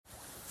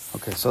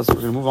Okay, so we're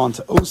going to move on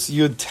to Os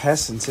Yud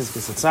Tes and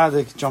Tzidkes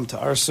Tzaddok. Jump to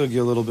our sugya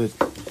a little bit.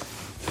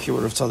 Hear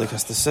what R Tzaddok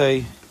has to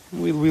say.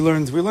 We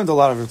learned a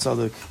lot of R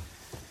Tzaddok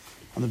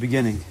on the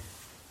beginning.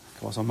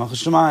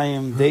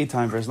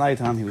 Daytime versus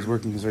nighttime. He was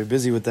very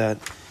busy with that.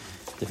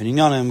 Different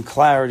inyanim,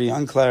 clarity,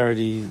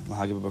 unclarity.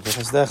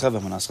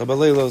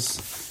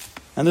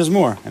 And there's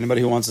more.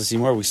 Anybody who wants to see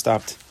more, we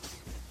stopped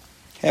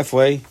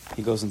halfway.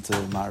 He goes into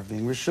Ma'ariv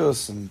being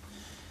Rishus and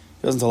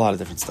he goes into a lot of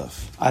different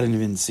stuff. I didn't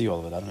even see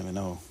all of it. I don't even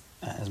know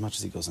as much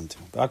as he goes into.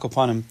 But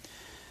Akopanim,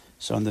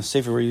 so on the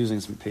sefer we're using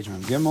is page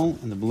Mem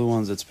Gimel, and the blue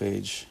ones it's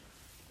page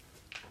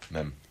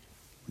Mem.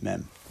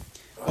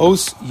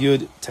 Os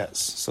Yud Tes.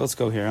 So let's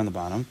go here on the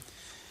bottom.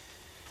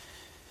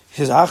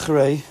 His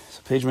Achrei,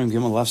 so page Mem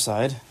Gimel, left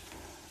side.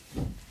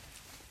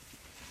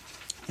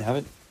 You have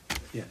it?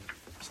 Yeah.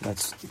 So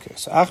that's okay.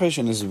 So Achrei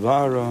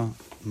Shenizvara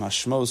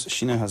Mashmos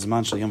Shina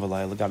Hazman Shel Yom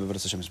V'Layla Gabi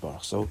V'Ras Hashem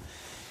Yisbarach. So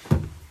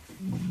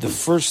the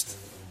first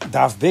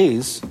Daf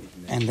Beis,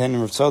 and then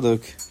Rav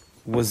Tzaddok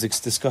was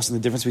discussing the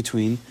difference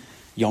between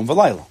Yom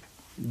V'Layla.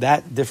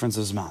 That difference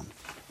is Zman.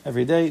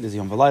 Every day there's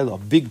Yom V'Layla, a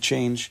big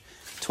change,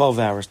 12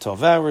 hours,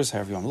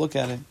 however you want to look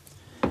at it.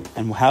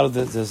 And what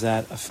does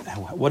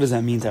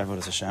that mean to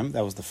Avodas Hashem?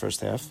 That was the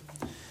first half.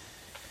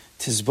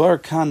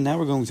 Tizbar Khan, now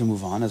we're going to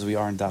move on as we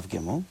are in Daf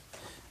Gimel.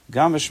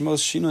 Gam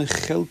V'Shmos Shinoi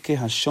Chelke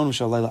Hashonu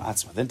Shalayla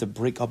Atzma. Then to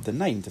break up the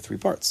night into 3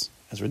 parts,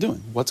 as we're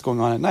doing. What's going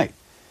on at night?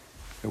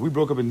 We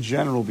broke up in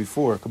general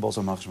before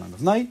Kabbalah Malchus Shemaim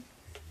of night,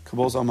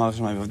 Kabbalah Malchus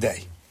Shemaim of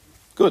day.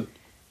 Good.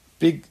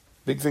 Big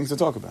things to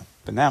talk about.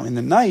 But now in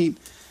the night,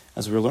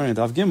 as we were learning at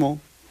Daf Gimel,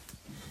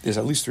 there's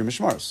at least 3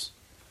 mishmaros.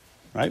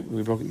 Right?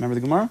 Remember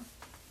the Gemara?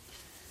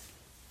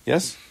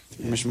 Yes?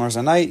 3 mishmaros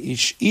at night.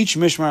 Each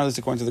mishmar, is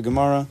according to the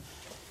Gemara,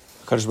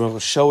 Kadosh Baruch Hu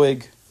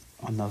Shoeg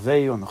on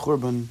Navei, on the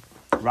Churban.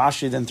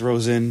 Rashi then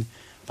throws in,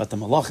 but the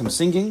Malachim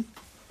singing.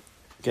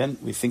 Again,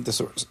 we think the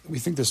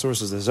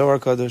source is the Zohar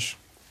Kadosh.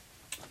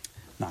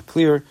 Not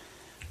clear.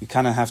 We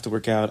kind of have to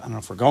work out. I don't know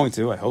if we're going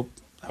to. I hope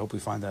we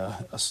find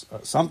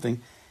something.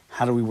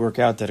 How do we work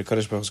out that a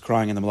Kadosh Baruch Hu is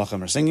crying and the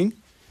Malachim are singing?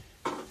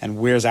 And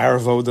where's our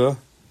avoda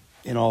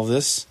in all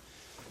this?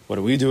 What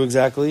do we do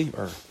exactly?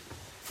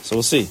 So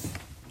we'll see.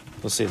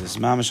 This is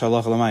Mamish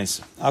Halacha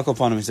L'Maisa. Al Kol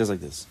Panim, he says like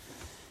this: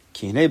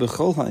 Ki hinei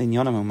b'chol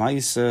ha'inyanim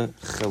ha'maisa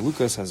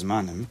chalukas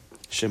hazmanim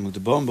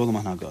shemudbom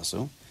b'olam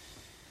ha'nagaso.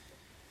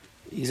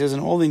 He says in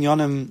all the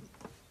inyanim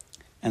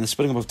and the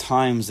splitting up of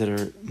times that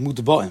are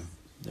mudba'im,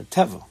 they're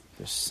teva,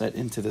 they're set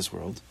into this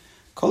world.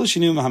 All the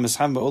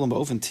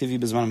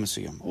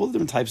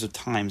different types of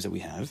times that we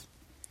have,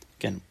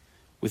 again,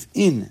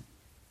 within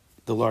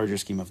the larger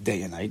scheme of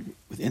day and night,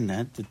 within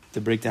that, the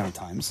breakdown of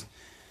times.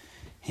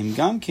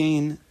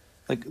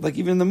 Like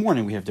even in the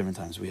morning, we have different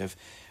times. We have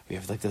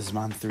like the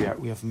Zman 3 hours.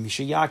 We have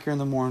Mishayakir in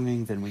the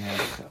morning. Then we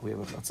have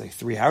let's say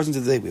 3 hours into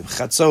the day. We have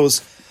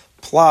Chatzos,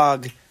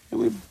 Plag.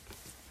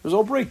 There's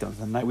all breakdowns.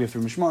 At night we have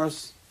 3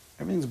 mishmaros.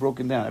 Everything's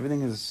broken down.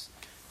 Everything is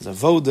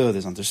avoda.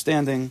 There's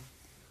understanding.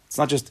 It's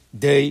not just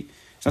day.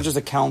 It's not just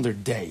a calendar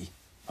day.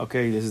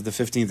 Okay, this is the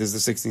 15th. This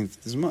is the 16th.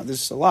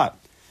 There's a lot.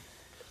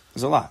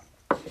 There's a lot.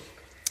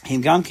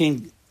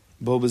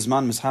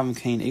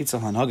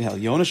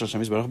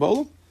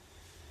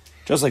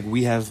 Just like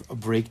we have a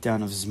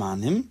breakdown of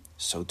Zmanim,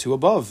 so too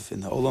above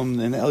in the Olam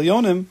and the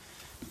Elyonim,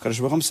 Kadosh Baruch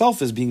Hu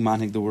himself is being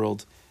manhig the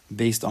world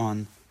based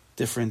on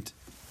different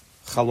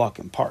chalak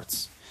and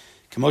parts.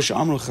 K'moshe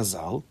Amru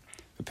Chazal,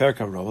 Perek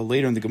HaRoah,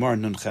 later in the Gemara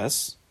Nun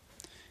Ches,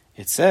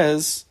 it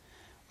says,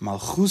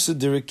 Malchusa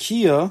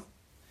d'Rekia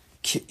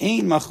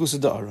Ke'ein Malchusa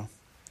d'Ara.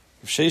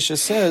 Rav Shesha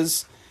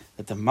says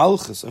that the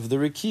Malchus of the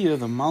Rekia,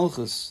 the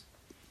Malchus,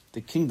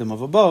 the kingdom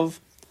of above,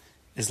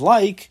 is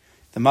like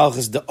the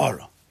Malchus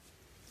d'Ara.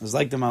 It's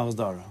like the Malchus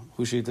d'Ara.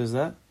 Who Shita is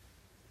that?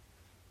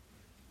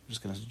 I'm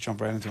just going to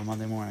jump right into a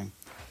Monday morning.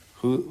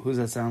 Who does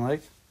that sound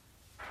like?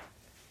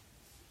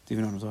 Do you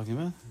even know what I'm talking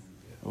about?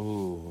 Yeah.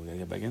 Oh, we got to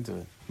get back into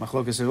it.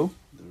 Machlokas who?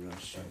 The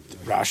Rush.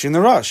 Rashi and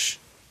the Rush.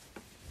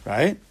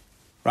 Right?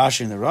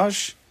 Rashi and the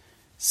Rush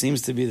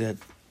seems to be that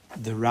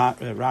the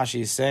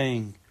Rashi is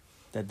saying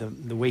that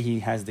the way he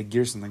has the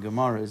Girs in the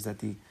Gemara is that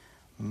the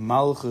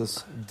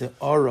Malchus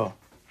De'ara,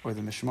 or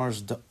the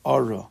Mishmaros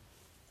De'ara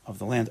of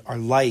the land, are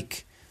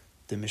like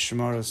the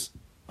Mishmaros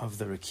of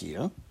the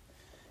Rekia.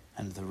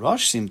 And the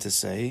Rush seem to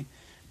say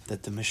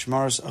that the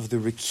Mishmaros of the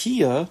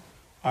Rekia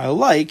are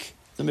like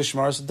the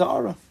Mishmaros of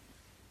De'ara.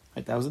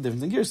 Right? That was the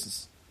difference in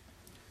Girs.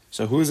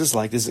 So who is this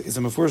like? This is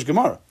a Mefurish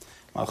Gemara.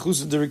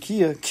 Malchus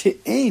De'Rekia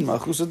Ke'ein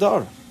Malchus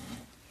De'ara.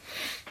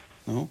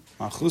 No,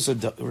 Malchus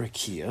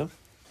De'Rekia,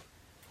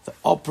 the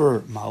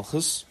upper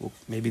Malchus, well,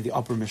 maybe the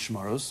upper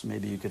Mishmaros,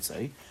 maybe you could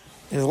say,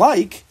 is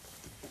like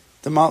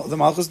the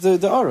Malchus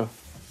De'Ara.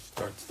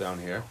 Starts down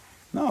here.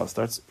 No, it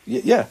starts,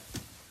 yeah.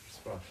 It's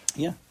Rush.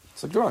 Yeah,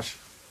 it's like Rush.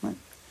 Right.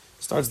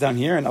 Starts down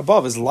here, and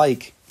above is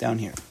like down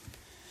here.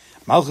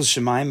 Malchus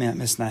Shemayim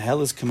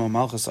Misnahelis Kemo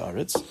Malchus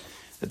Aretz,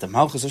 that the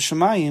Malchus of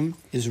Shemayim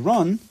is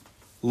run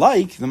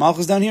like the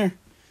Malchus down here,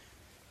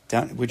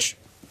 which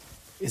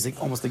is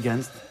almost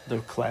against the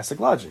classic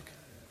logic.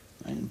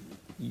 Right?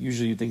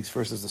 usually you think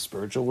first is the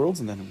spiritual worlds,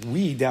 and then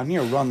we down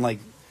here run like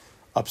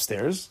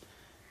upstairs.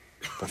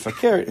 But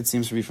fakir, it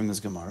seems to be from this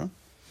Gemara,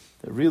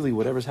 that really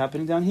whatever's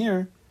happening down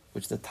here,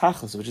 which the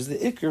tachlis, which is the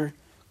ikr,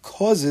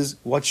 causes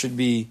what should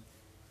be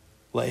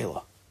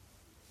Layla.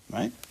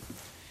 Right?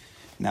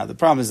 Now the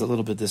problem is a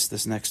little bit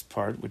this next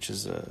part, which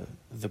is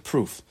the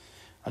proof.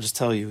 I'll just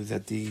tell you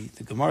that the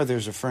Gemara there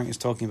is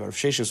talking about Rav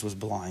Sheshus was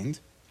blind,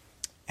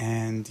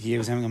 and he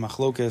was having a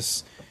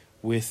machlokas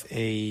with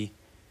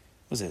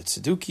was it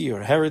Tzaduki or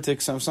a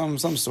heretic, some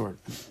sort.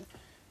 I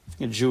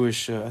think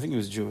he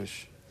was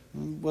Jewish. He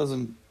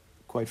wasn't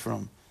quite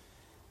from.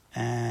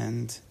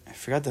 And I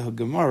forgot the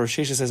Gemara. Rav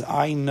Sheshus says,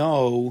 I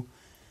know.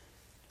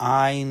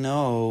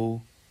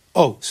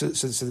 Oh, so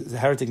the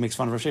heretic makes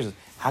fun of Rav Sheshus.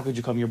 How could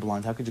you come? You're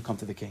blind. How could you come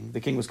to the king?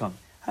 The king was coming.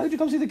 How could you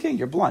come see the king?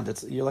 You're blind.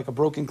 You're like a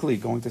broken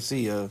kli going to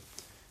see.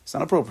 It's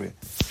not appropriate.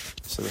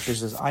 So Rav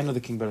Sheshus says, I know the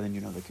king better than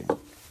you know the king.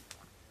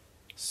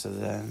 So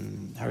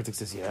then heretic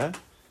says, yeah.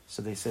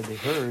 So they said they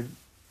heard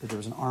that there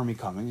was an army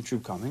coming, a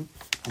troop coming,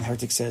 and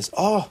heretic says,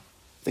 oh,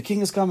 the king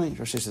is coming.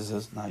 Rav Sheshus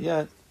says, not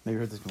yet. Maybe you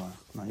heard this Gemara.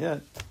 Not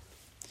yet.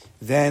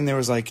 Then there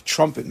was like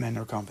trumpet men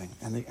are coming,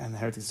 and the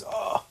heretic says,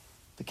 oh,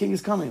 the king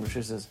is coming. Rav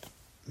Sheshus says,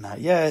 not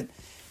yet,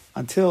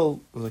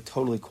 until it was like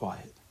totally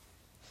quiet.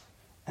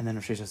 And then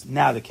Rav Sheshus says,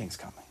 now the king's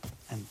coming.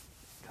 And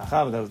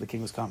Kachav, that was the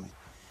king was coming.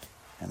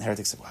 And the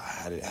heretic said, well,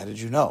 how did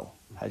you know?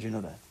 How did you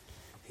know that?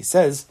 He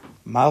says,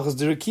 Malchus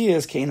de Rekia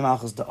is Kain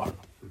Malchus de Ara.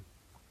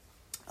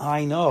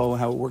 I know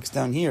how it works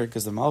down here,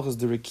 because the Malchus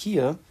de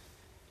Rekia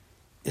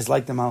is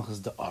like the Malchus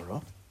de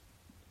Ara.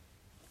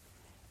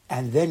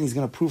 And then he's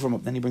going to prove from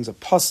it. Then he brings a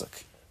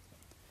pasuk.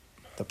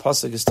 The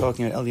pasuk is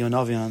talking about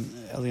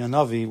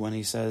Eliyahu when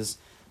he says,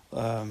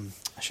 I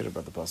should have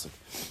brought the pasuk.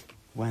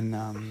 When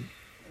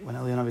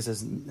Eliyahu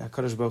says,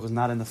 Kadosh Baruch is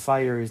not in the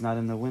fire, he's not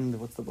in the wind.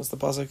 What's the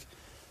pasuk?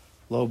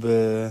 Lo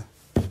be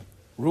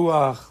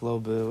ruach, lo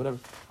be whatever.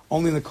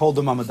 Only in the kol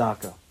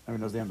d'mamadaka.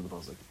 Everyone knows the end of the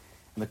pasuk.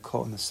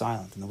 In the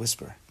silent, in the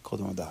whisper, kol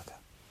d'mamadaka.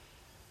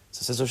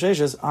 So says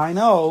Osheshes, I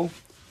know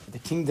the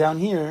king down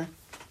here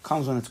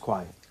comes when it's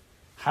quiet.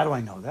 How do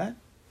I know that?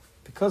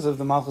 Because of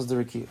the Malchus de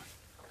Rekia.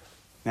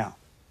 Now,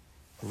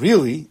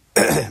 really,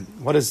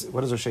 what does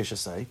Osheshes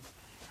say?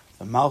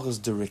 The Malchus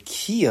de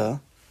Rekia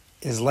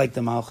is like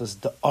the Malchus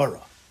de Ara.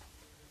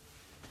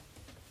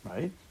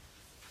 Right?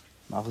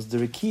 Malchus de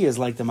Rekia is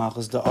like the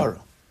Malchus de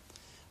Ara.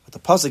 But the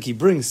pasuk he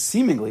brings,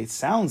 seemingly, it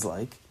sounds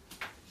like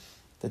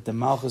that the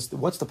Malchus,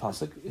 what's the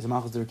pasuk? Is it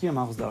Malchus de Rekia or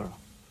Malchus de Ara?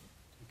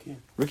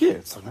 Rekia.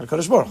 It's talking about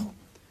Kadosh Baruch Hu.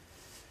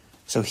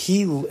 So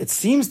it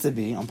seems to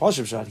be, on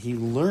Pashup Shad, he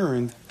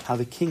learned how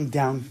the king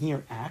down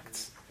here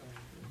acts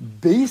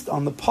based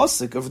on the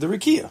pasuk of the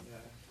Rekia.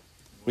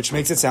 Which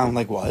makes it sound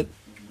like what?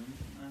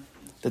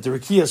 That the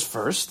Rekia is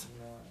first,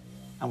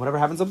 and whatever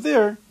happens up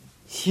there,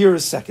 here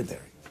is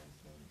secondary.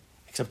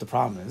 Except the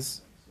problem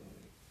is,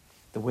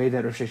 the way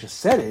that Rav Shesha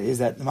said it is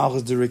that the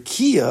Malchus de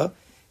Rekia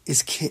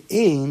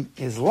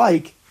is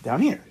like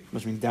down here,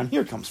 which means down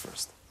here comes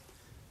first.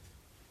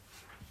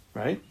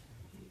 Right?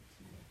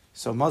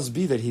 So it must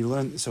be that he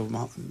learned, so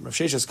Rav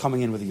Shesha is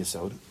coming in with a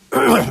Yesod.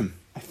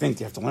 I think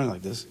you have to learn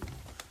like this.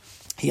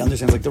 He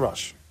understands like the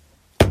Rush.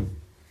 That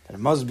it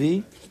must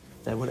be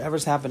that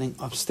whatever's happening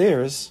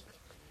upstairs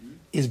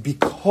is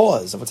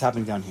because of what's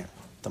happening down here.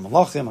 The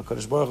Malachim,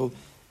 HaKadosh Baruch Hu,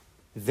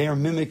 they're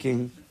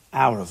mimicking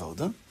our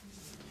avoda,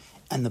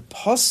 and the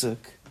pasuk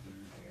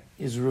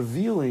is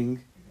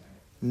revealing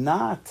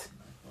not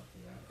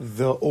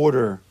the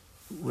order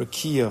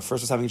Rekia,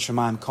 first was having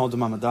Shemaim, Kol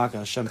D'Mamadaka,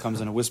 Hashem comes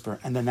in a whisper,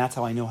 and then that's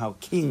how I know how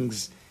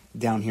kings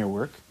down here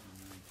work.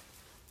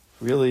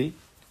 Really,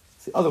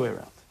 it's the other way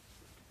around.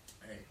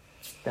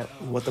 That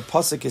what the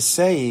pasuk is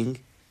saying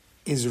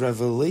is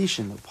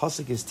revelation. The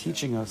pasuk is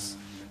teaching us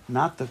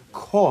not the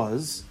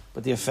cause,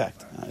 but the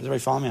effect. Is everybody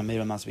following me? Maybe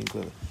I'm not speaking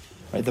clearly.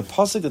 Right? The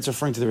pasuk that's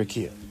referring to the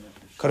Rekia.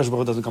 Kadosh Baruch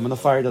Hu doesn't come in the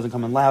fire, he doesn't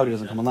come in loud, he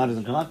doesn't come in loud, he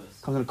doesn't come loud.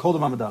 He comes in a Kol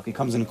D'Mamadaka, he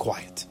comes in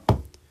quiet.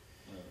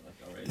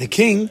 The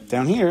king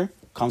down here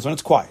comes when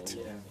it's quiet.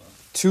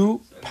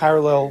 Two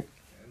parallel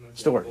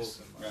stories.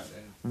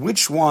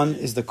 Which one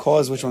is the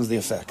cause, which one is the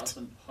effect?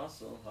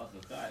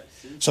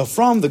 So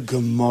from the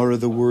Gemara,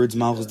 the words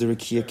Malchus de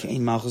Rekia,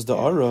 Kein Malchus de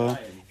Ara,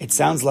 it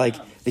sounds like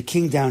the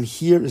king down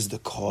here is the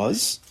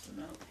cause,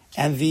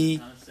 and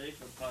the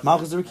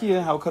Malchus de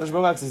Rekia, how Kadosh Baruch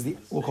Hu acts, is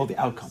we'll call it the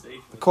outcome.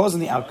 The cause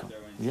and the outcome.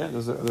 Yeah,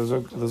 those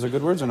are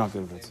good words or not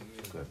good words?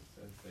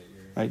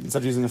 Right? Instead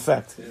of using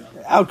effect.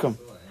 Outcome.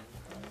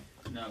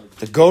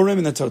 The Gorim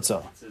and the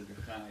Totzah.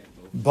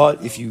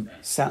 But if you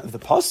sound the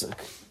pasuk,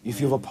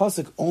 if you have a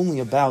pasuk only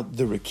about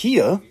the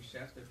Rekia,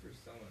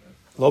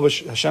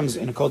 Lobash Hashem's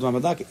in a Kol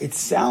D'Mamadaka, it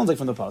sounds like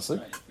from the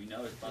pasuk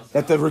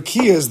that the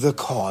Rekia is the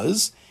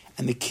cause,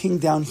 and the king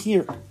down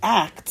here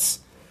acts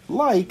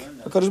like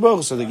a Kadosh Baruch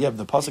Hu. So that you have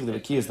the pasuk, the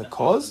Rekia is the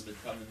cause,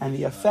 and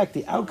the effect,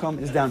 the outcome,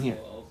 is down here.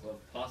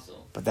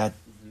 But that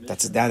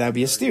would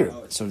be a steer.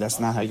 So that's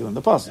not how you learn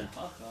the pasuk.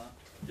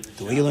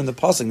 The way you learn the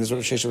pasuk, this is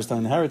what Shesha was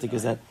telling the heretic,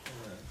 is that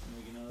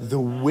the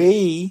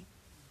way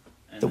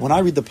that when I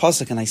read the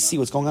pasuk and I see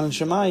what's going on in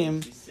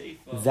Shemayim,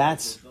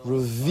 that's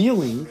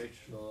revealing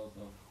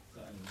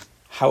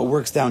how it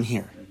works down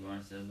here.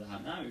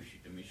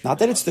 Not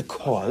that it's the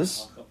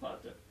cause.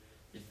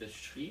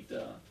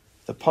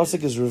 The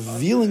pasuk is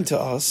revealing to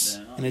us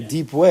in a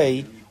deep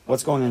way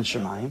what's going on in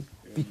Shemayim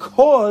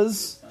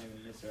because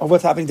of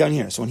what's happening down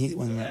here. So when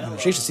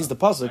Shesha sees the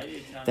pasuk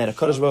that a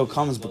Kadosh Baruch Hu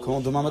comes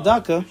b'kol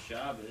d'mamadaka,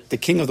 the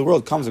king of the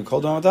world comes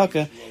b'kol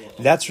d'mamadaka,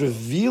 that's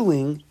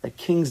revealing that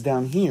kings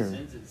down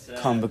here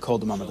come b'kol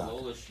d'mamadaka.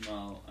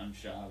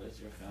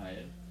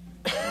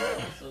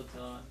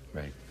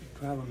 Right. The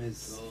problem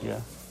is,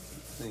 Yeah.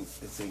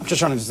 it's I'm just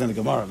trying to understand the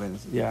Gemara, but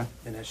yeah.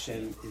 and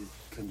Hashem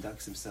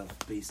conducts himself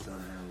based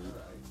on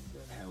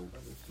how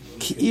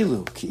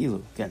Ki'ilu.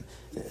 Again,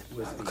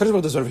 Kadosh Baruch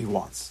Hu does whatever he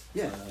wants.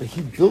 yeah. But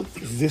he built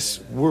this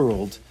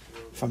world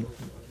from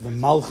the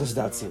Malchus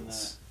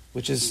Datzilus,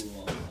 which is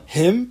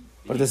him,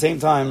 but at the same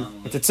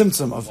time, it's a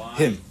tzimtzum of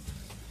him.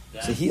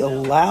 So he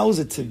allows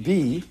it to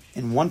be,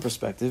 in one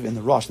perspective, in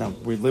the Rosh. Now,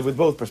 we live with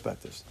both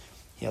perspectives.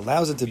 He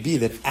allows it to be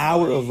that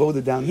our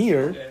avoda down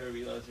here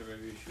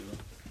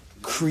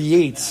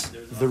creates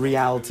the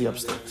reality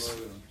upstairs.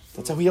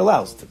 That's how he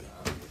allows it to be.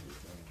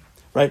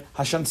 Right?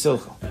 Hashem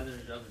Tzilcha.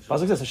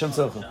 Pasuk says Hashem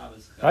Tzilcha.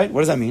 Right?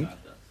 What does that mean?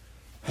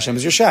 Hashem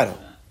is your shadow.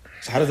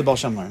 So how did the Baal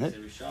Shem learn it?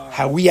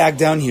 How we act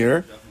down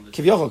here,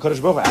 Kivyochel,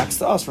 Kodesh Baruch Hu acts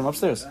to us from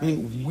upstairs.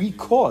 Meaning we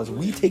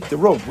take the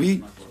rope,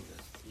 we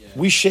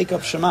shake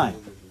up Shemayim.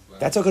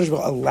 That's how Kodesh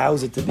Baruch Hu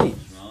allows it to be.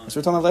 That's what we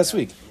were talking about last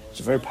week. It's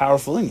a very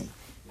powerful inyan.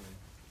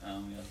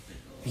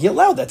 He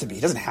allowed that to be.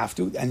 He doesn't have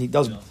to, and he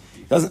doesn't.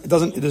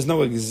 There's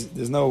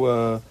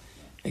no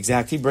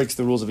exact. He breaks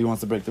the rules if he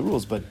wants to break the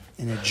rules. But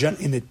in the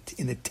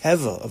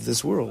teva of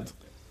this world,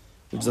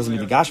 which doesn't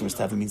mean the Gashmis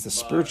teva, means the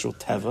spiritual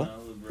teva.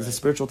 Is the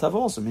spiritual teva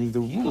also, meaning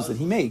the rules that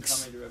he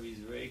makes.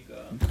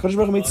 Kodesh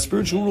Baruch Hu made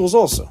spiritual rules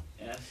also,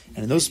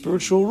 and in those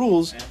spiritual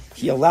rules,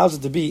 he allows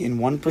it to be in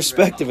one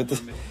perspective.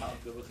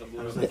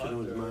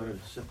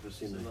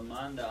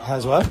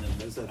 Has what?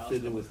 Does that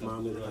fit in with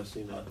Ma'amad Har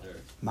Sinai?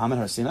 Ma'amad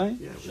Har Sinai?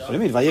 Yeah. What do you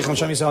mean? Vayichem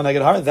Shem Yisrael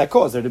neged Har. That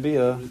caused there to be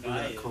a.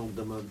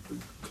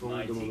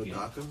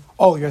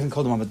 Oh, you're asking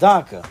Kol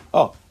D'Mamadaka.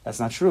 Oh, that's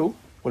not true.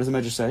 What does the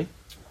Medrash say?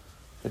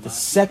 That the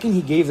second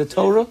he gave the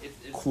Torah,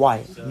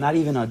 quiet, not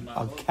even a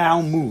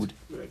cow mooed.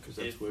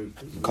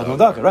 Kol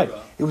D'Mamadaka, right?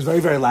 It was very,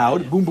 very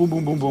loud. Boom, boom,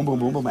 boom, boom, boom, boom,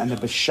 boom, boom, and the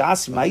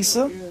B'Shas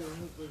Maisa,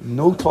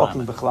 no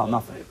talking b'chalal,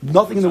 nothing.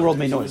 Nothing in the world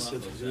made noise. He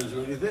was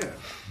already there.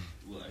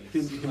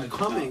 Him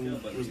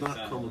coming was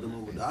not Kol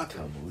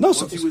D'Mamadaka. No,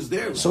 so he was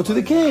there. So to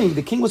the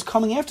king was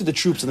coming after the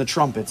troops and the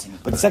trumpets.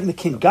 But the second the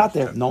king got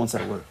there, no one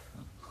said a word.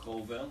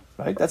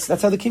 Right? That's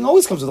how the king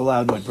always comes with a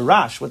loud noise.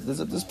 Barash,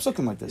 there's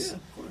psukim like this.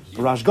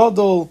 Barash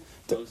Gadol,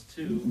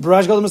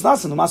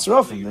 Misnasan,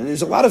 Masarofim.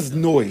 There's a lot of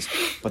noise,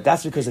 but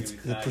that's because it's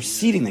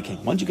preceding the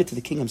king. Once you get to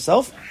the king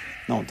himself,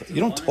 you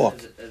don't talk.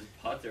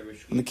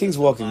 When the king's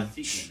walking,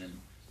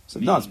 so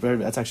no,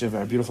 that's actually a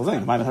very beautiful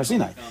thing. Ma'amad Har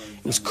Sinai.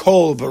 It was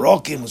cold,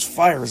 barokim, it was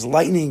fire, it was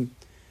lightning.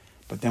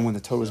 But then when the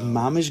Torah was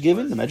mamish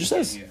given, the Medrash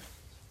says,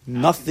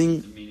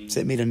 nothing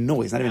made a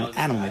noise, not even an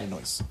animal made a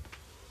noise.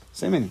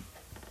 Same meaning.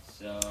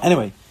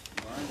 Anyway,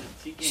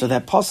 so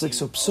that pasuk,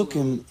 so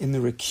psukim in the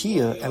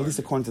Rekia, at least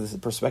according to the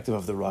perspective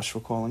of the Rush,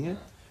 we're calling it,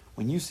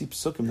 when you see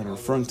psukim that are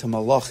referring to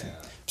malachim,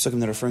 psukim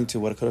that are referring to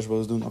what a Kadosh Baruch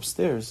Hu is doing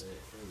upstairs,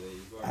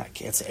 I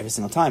can't say every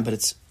single time, but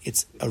it's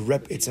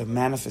a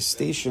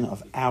manifestation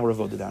of our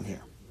avoda down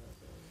here.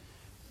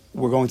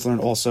 We're going to learn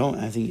also,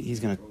 and I think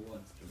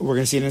we're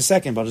going to see it in a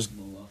second, but I'll just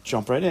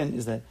jump right in,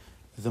 is that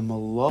the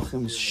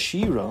malachim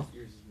shira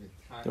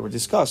that were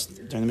discussed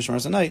during the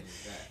mishmaros at night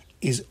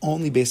is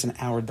only based on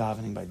our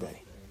davening by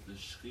day.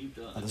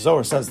 Now, the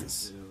Zohar says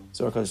this.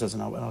 Zohar Kodesh says,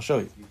 and I'll show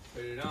you.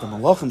 But the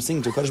malachim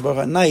singing to Kadosh Baruch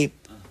Hu at night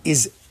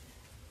is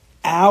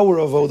our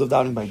avoda of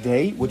davening by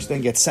day, which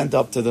then gets sent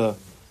up to the,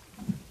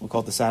 we'll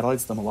call it the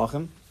satellites, the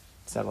malachim.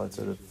 Satellites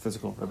are the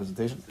physical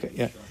representation. Okay,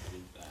 yeah.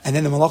 And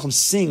then the malachim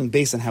sing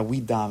based on how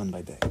we daven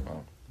by day.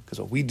 Because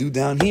what we do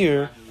down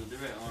here,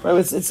 right?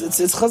 It's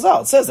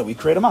Chazal. It says that we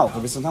create a malach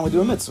every single time we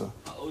do a mitzvah.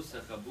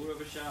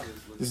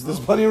 There's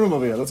plenty of room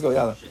over here. Let's go.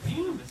 Yeah.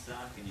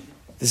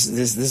 This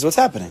is what's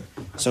happening.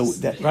 So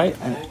that right.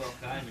 And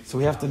so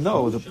we have to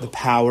know the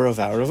power of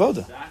our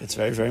avoda. It's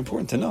very, very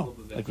important to know.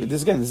 Like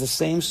this again, this is the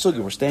same sugya.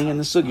 We're staying in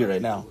the sugya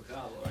right now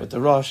with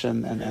the Rosh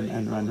and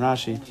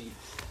Rashi.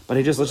 But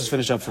let's just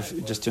finish up for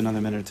just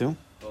another minute or two.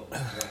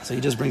 So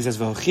he just brings us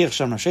v'hochiach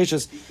sham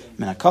rasheshes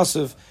min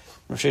hakasuv.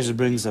 Rasheshes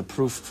brings a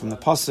proof from the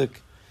pasuk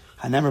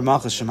hanemer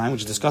malchus shemayim,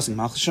 which is discussing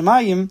malchus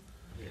shemayim.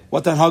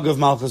 What the hag of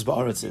malchus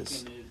ba'aretz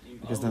is,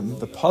 because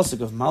the pasuk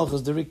of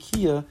malchus the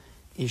Rekia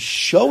is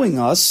showing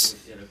us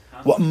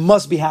what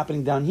must be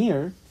happening down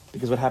here,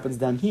 because what happens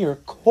down here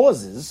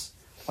causes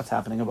what's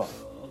happening above.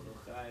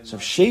 So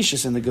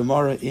Sheshis in the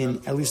Gemara,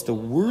 in at least the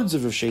words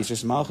of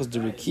Sheshis, Malchus de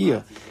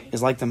Rekia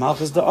is like the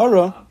Malchus de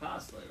Ara,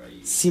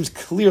 seems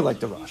clear like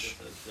the Rosh.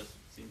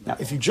 Now,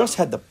 if you just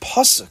had the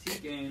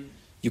pasuk,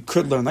 you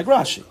could learn like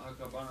Rashi.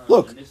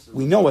 Look,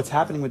 we know what's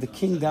happening with the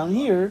king down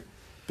here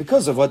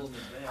because of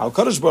how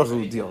Kadosh Baruch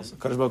Hu deals.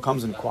 Kadosh Baruch Hu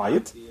comes in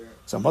quiet,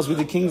 So it must be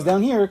the kings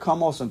down here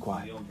come also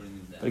inquire.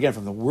 But again,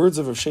 from the words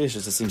of Rav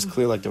Sheshes, it seems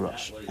clear like the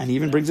Rosh. And he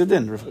even brings it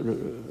in.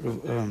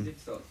 Tzaddok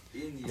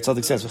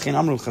says, "V'chein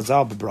amru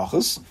Chazal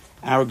bebrachos."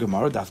 Our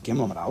Gemara, Daf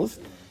Gimel Amud Aleph.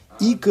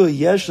 Ika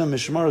yeshna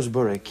mishmaros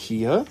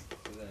barakia.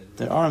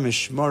 There are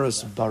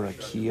mishmaros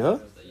barakia,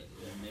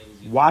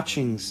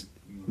 watching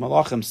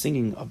malachim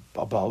singing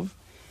above.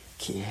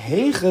 Ki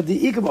heicha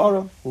di ika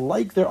b'ara,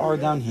 like there are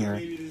down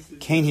here.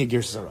 Kain hi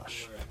girsas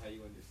harash.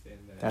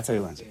 That's how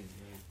he learns it.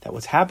 That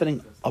what's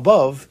happening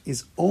above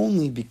is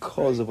only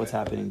because of what's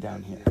happening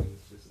down here.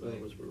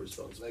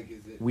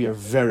 We are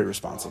very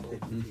responsible.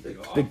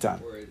 Big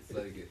time.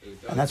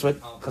 And that's what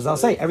Chazal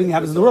say. Everything that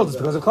happens in the world is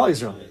because of Klal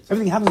Yisrael.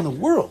 Everything that happens in the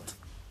world.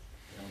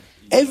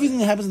 Everything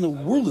that happens in the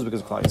world is because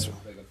of Klal Yisrael.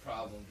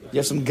 You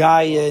have some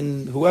guy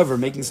in whoever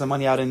making some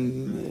money out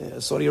in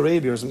Saudi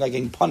Arabia, or some guy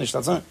getting punished.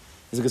 That's not.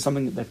 Is it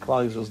something that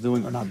Klal Yisrael is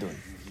doing or not doing?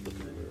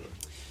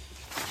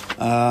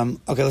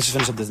 Okay, let's just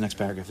finish up this next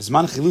paragraph.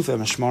 Zman chilufa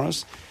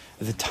mishmaros.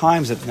 The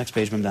times at the next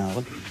page,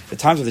 the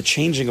times of the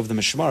changing of the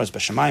mishmaros,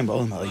 b'shamayim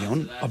ba'olam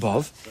ha'elyon,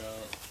 above,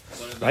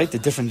 right? The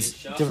different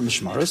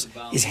mishmaros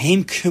is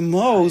heim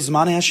kimo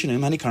zmanei hashinuim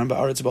hanikarim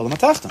ba'aretz ba'olam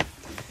ha'tachton.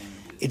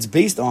 It's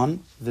based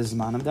on the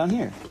zmanim down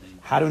here.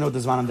 How do we know what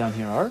the zmanim down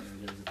here are?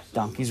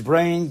 Donkeys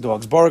braying,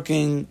 dogs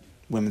barking,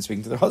 women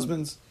speaking to their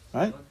husbands,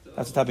 right? That's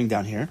what's happening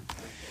down here.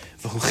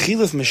 And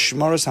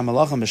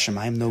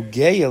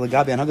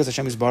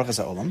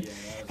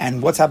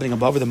what's happening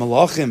above are the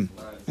malachim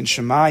and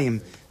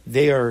shemayim.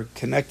 They are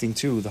connecting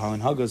to the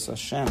Hagas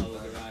Hashem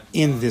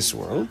in this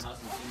world.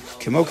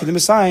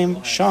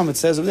 Sham, it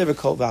says over there,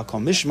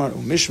 Mishmar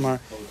Mishmar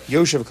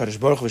Yoshev Kadosh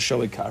Baruch Hu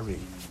Shoeg Kari.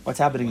 What's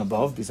happening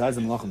above besides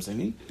the malachim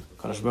singing?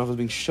 Kadosh Baruch Hu is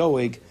being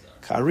Shoeg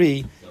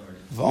Kari.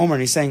 V'omer, and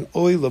he's saying,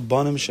 Oy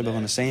lebanim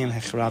shebevanasayim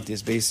hechravti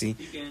esbesi.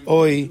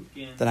 Oy,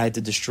 that I had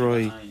to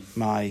destroy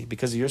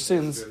because of your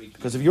sins,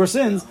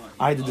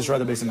 I had to destroy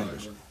the Beis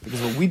HaMikdash.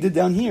 Because what we did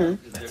down here,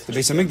 the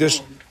Beis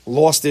HaMikdash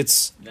lost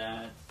its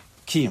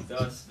kiyum.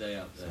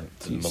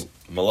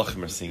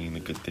 Malachim are singing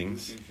the good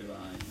things,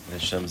 and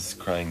Hashem's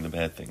crying the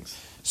bad things.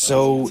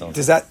 So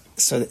does that?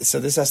 So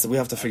this has to. We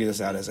have to figure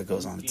this out as it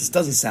goes on. This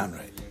doesn't sound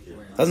right.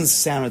 It doesn't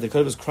sound right. The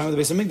Kodesh was crying with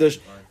the Beis HaMikdash,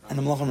 and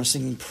the Malachim are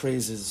singing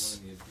praises.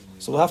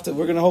 So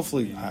we're going to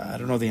hopefully. I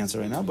don't know the answer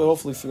right now, but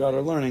hopefully throughout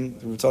our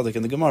learning, through Tzaddok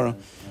and the Gemara,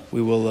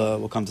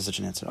 we'll come to such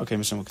an answer. Okay,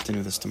 Mr. We'll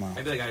continue this tomorrow.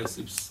 Maybe the guy who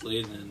sleeps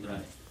late and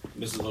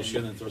Mrs.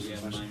 Loshun and throws some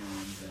question.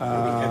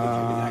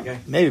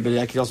 Maybe, but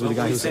I could also be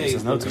the guy who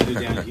says no to it.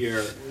 Down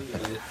here,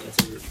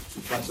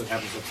 that's what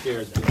happens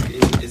upstairs. But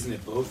isn't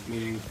it both?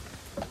 Meaning,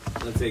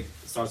 let's say it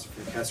starts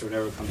from Kesser,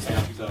 whatever comes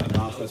down to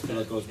Malchus, but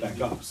it goes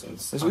back up. So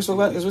it's as we spoke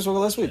about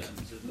last week.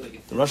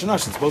 The Rosh and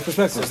Hashanah, it's both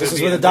perspectives. This is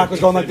where the doc was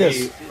going like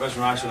this. Rosh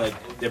and Hashanah, like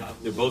they're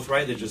both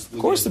right. They're just of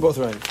course they're both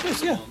right. Of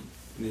course, yeah.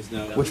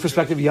 Which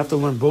perspective? You have to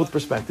learn both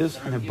perspectives,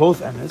 and they're both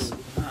emes.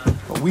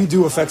 What we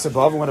do affects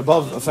above, and what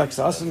above affects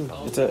us, and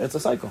it's a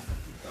cycle.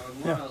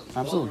 Yeah,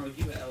 absolutely.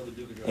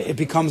 It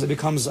becomes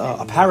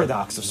a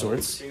paradox of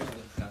sorts,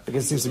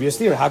 because it seems to be a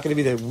steer. How can it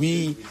be that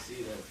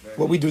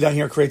what we do down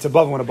here creates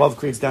above, and what above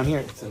creates down here?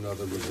 It's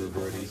another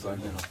reverberating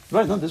cycle.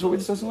 Right. No, this is what we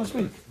discussed last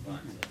week.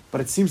 But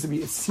it seems to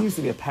be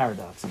a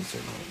paradox in a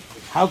certain way.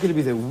 How could it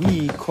be that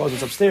we cause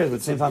what's upstairs, but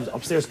at the same time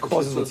upstairs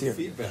causes what's here?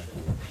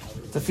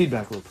 It's a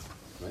feedback loop.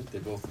 Right? They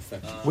both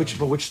affect.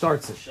 Which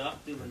starts it?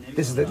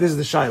 This is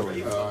the Shiloh.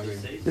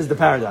 This is the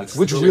paradox.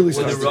 Which really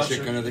starts the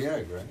chicken or the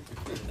egg, right?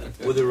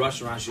 Would the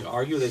Rosh and Rashi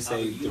argue? They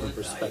say different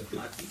perspective.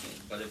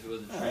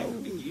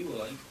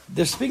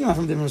 They're speaking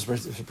from different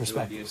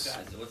perspectives.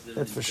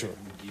 That's for sure.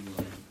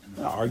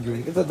 They're not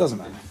arguing. That doesn't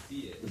matter.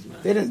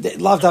 They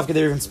didn't. Lav Dafka,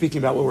 they were even speaking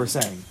about what we're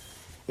saying.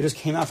 It just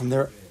came out from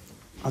their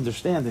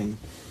understanding.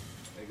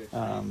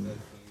 The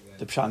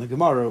Pshat and the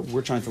Gemara,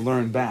 we're trying to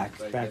learn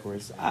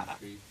backwards.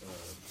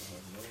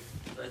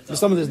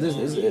 Some of this,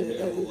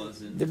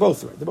 they're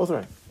both right. They're both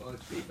right.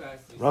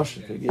 Rush,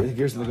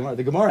 gears in the Gemara.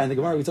 The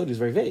Gemara we told you is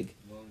very vague.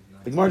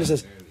 The Gemara just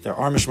says there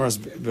are mishmaros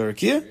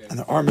b'Harkiya and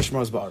there are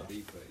mishmaros b'Ara.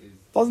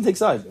 Doesn't take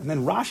sides. And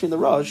then Rashi and the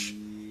Rush,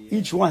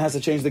 each one has to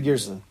change the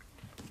girsa.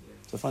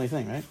 It's a funny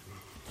thing, right?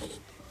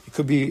 It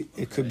could be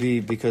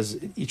because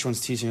each one's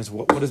teaching us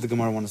what does the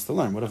Gemara want us to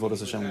learn? What avodas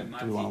Hashem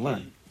do we want to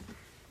learn?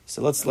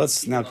 So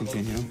let's now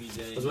continue.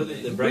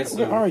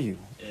 Where are you?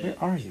 Where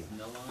are you?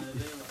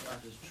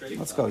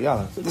 Let's go,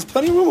 Yalla. There's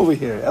plenty of room over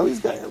here. Ellie's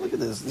got. Look at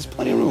this. There's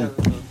plenty of room.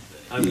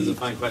 I mean, it's a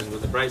fine question.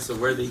 But the Brisa,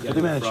 where are they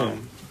getting it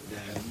from?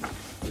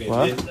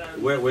 Okay,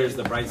 what? Where's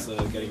the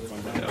Brisa getting from?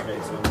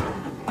 Okay, so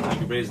I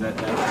can raise that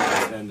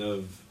end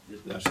of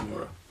the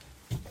Ashmora.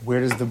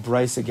 Where does the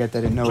Brisa get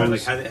that it knows?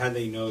 Like how do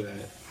they know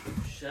that?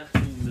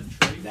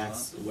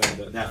 That's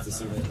the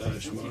symbol of the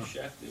Ashmora.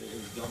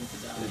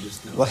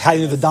 Well, how do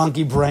you know the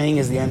donkey braying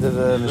is the end of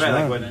the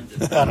Mishmar?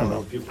 Like I don't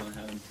know.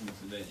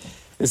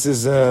 This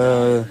is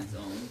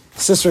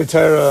Sister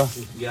Torah.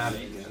 Yeah, I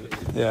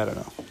don't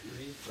know.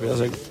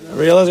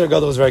 Realizer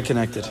Gadol was very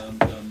connected.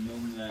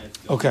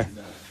 Okay.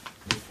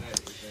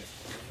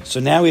 So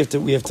now we have to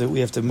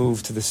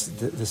move to the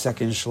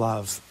second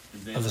shlav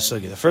of the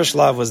sugya. The first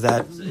shlav was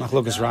that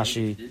Machlokas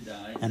Rashi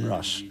and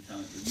Rosh.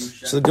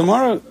 So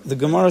the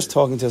Gemara is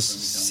talking to us.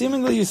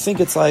 Seemingly, you think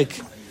it's like,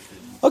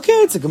 okay,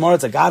 it's a Gemara,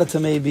 it's a Gadata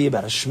maybe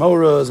about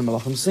Ashmoros and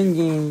Malachim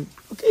singing.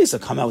 Okay, so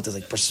come out with this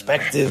like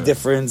perspective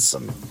difference,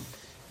 some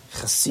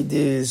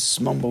Chasidis,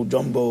 mumbo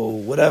jumbo,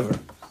 whatever.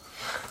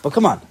 But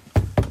come on,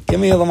 give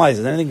me a lamais.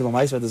 Is there anything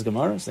lamais about this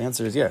Gemara? So the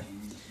answer is yeah.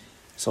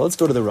 So let's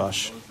go to the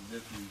Rosh.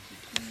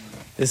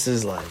 This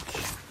is like,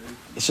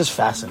 it's just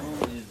fascinating.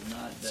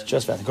 It's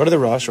just fascinating. Go to the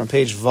Rosh. We're on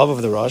page Vav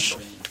of the Rosh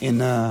in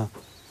the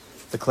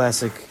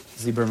classic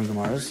Zberman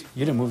Gemaras.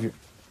 You didn't move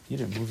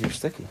your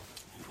sticky.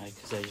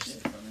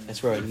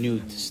 That's where I knew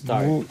to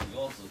start.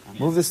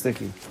 Move the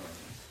sticky.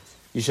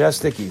 You should have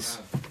stickies.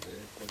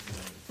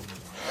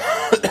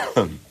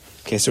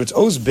 Okay, so it's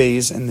Oz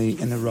Beis in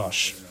the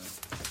Rosh.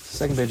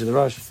 Second page of the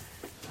Rosh.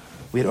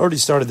 We had already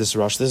started this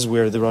Rosh. This is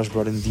where the Rosh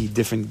brought in the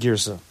different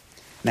girsa.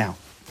 Now,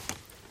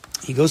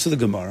 he goes to the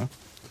Gemara,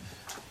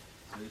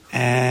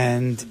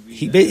 and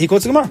he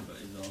quotes the Gemara.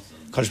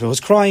 Kadosh Baruch was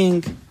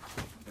crying.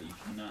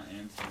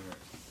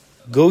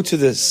 Go to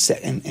the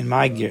in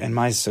my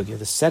sugya,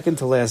 the second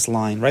to last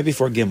line, right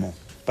before Gimel,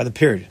 by the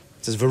period.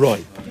 It says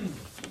V'roi.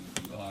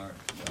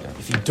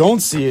 If you don't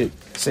see it,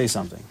 say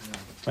something.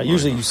 Right?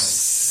 Usually you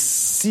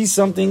see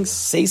something,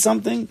 say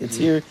something. It's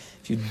here.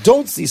 If you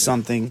don't see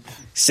something,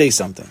 say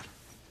something.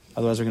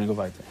 Otherwise, we're going to go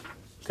weiter.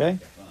 Okay?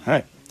 All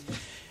right.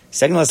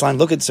 Second last line.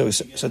 Look at so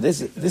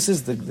this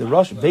is the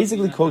Rosh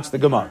basically quotes the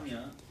Gemara.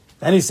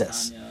 Then he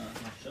says,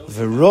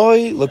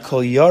 "V'roi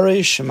l'kol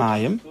yarei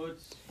shemayim."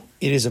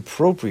 It is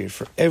appropriate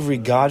for every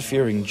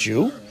God-fearing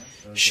Jew,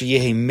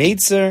 sheyehi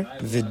meitzer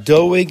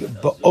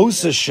v'doeg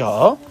ba'osa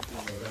shah.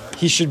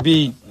 He should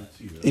be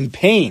in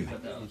pain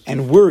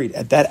and worried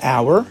at that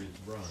hour.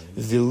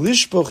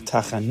 V'lishpoch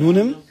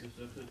tachanunim,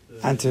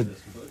 and to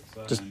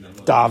just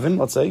daven,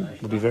 let's say,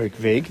 will be very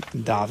vague,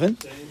 daven.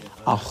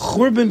 A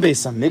churban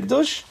beis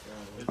hamikdash,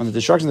 on the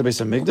destruction of the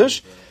beis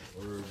hamikdash.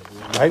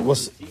 Right?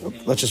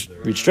 Let's just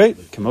read straight.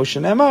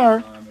 Kemoshen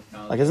emar,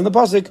 like it's in the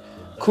pasuk,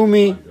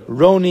 kumi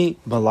roni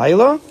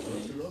balayla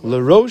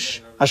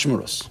lerosh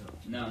ashmurus.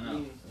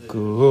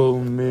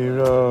 Kumi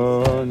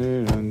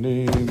roni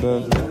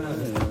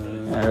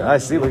balayla. I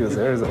see. Look at this.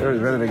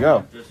 Everybody's ready to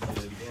go.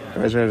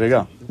 Everybody's ready to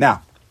go.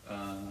 Now,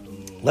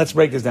 let's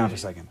break this down for a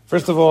second.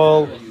 First of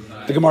all,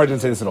 the Gemara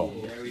didn't say this at all.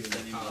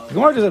 The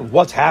Gemara just said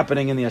what's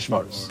happening in the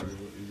Ashmoros.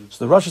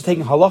 So the Rosh is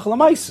taking halacha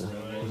l'maisa.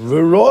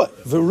 V'roi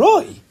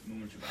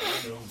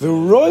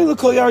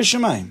l'kol yar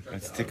shemayim.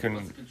 It's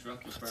tikkun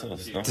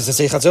chatzos, no? Does it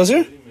say chatzos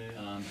here?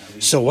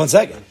 So one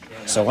second.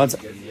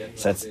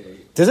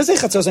 Does it say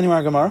chatzos anywhere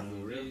in Gemara?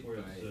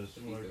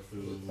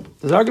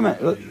 There's argument.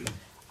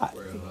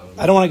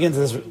 I don't want to get into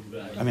this.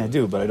 I mean, I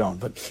do, but I don't.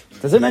 But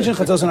does it mention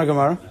chatzos in our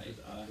Gemara?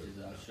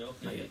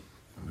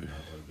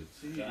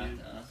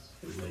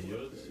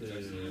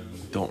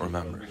 Don't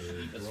remember.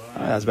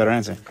 That's a better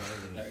answer.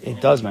 It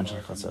does mention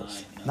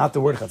chatzos, not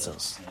the word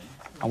chatzos.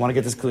 I want to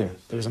get this clear.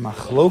 There's a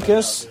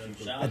machlokas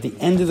at the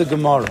end of the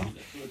Gemara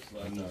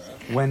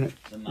when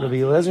Rabbi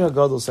Eliezer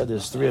HaGadol said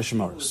there's 3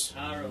 Ashmoros.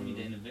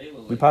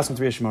 We pass on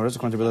 3 Ashmoros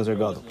according to Rabbi Eliezer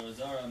HaGadol.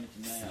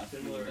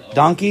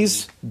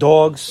 Donkeys,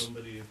 dogs,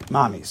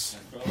 mommies.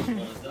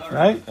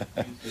 Right?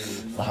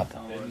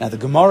 Now the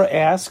Gemara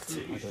asked,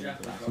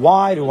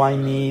 why do I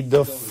need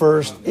the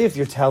first, if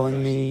you're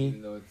telling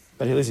me,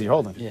 but at least you're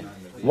holding. Yeah.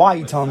 Why are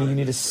you telling me you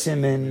need a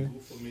siman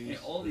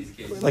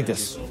like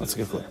this? Let's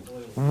get clear.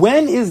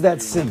 When is that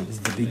siman? Is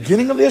it the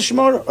beginning of the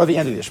Ashmora or the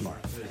end of the Ashmora?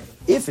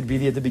 If it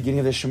be at the beginning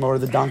of the Ashmora,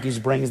 the donkey's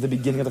braying is the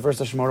beginning of the first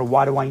Ashmora,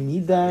 why do I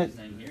need that?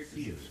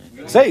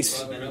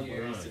 Seis.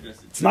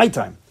 It's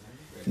nighttime.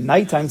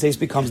 Nighttime, Seis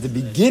becomes the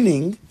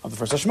beginning of the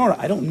first Ashmora.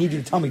 I don't need you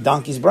to tell me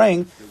donkey's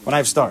braying when I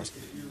have stars.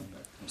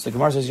 So the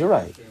Gemara says, you're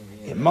right.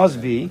 It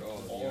must be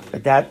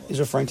that is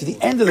referring to the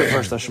end of the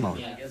first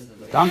Ashmora.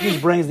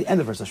 Donkey's braying is the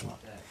end of the first Ashmora.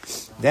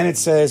 Then it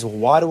says, well,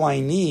 why do I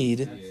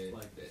need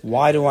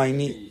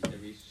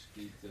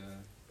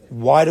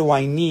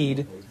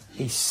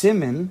a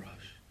siman?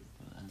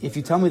 If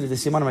you tell me that the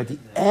simanim are at the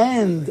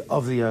end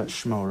of the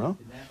Shmora,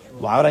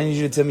 why would I need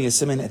you to tell me a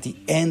siman at the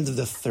end of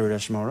the third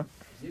Shmora?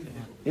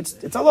 It's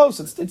alos,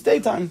 it's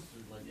daytime.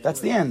 That's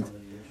the end.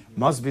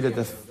 Must be that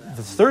the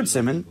third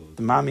siman,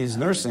 the mommy is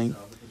nursing,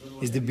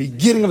 is the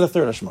beginning of the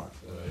third Shmora.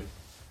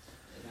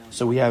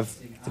 So we have,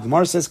 the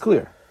Gemara says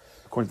clear,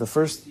 according to the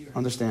first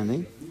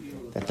understanding,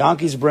 that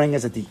donkey's braying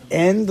is at the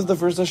end of the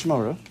first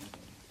Ashmora.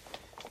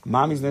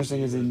 Mommy's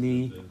nursing is in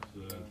the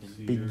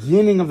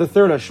beginning of the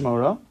third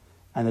Ashmora.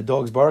 And the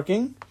dog's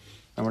barking.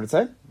 Remember what it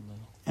said?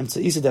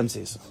 Emtzeisa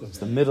demtzeisa. It's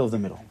the middle of the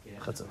middle.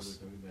 Chatzos.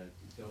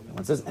 And when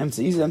it says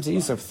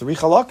emtzeisa, 3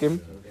 chalakim,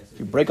 if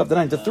you break up the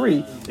 9 to 3,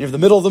 and you have the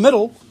middle of the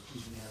middle,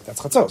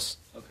 that's chatzos.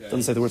 It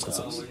doesn't say the words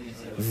chatzos.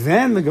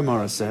 Then the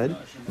Gemara said,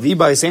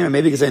 V'bai saying, and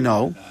maybe you can say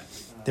no,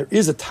 there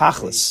is a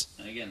tachlis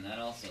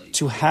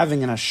to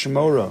having an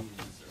Ashmora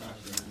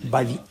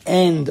by the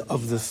end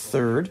of the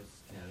third.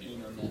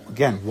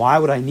 Again, why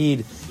would I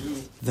need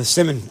the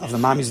siman of the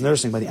mommy's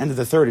nursing by the end of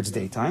the third? It's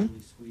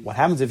daytime. What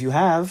happens if you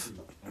have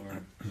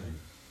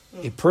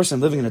a person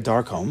living in a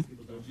dark home,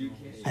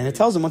 and it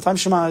tells him what time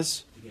Shema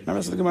is. Remember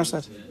that's what the Gemara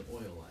said?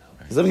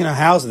 He's living in a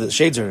house that the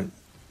shades are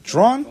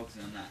drawn,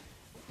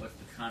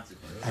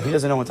 and he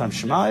doesn't know what time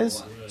Shema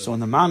is. So when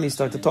the mommies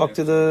start to talk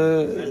to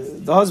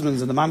the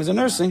husbands and the mommies are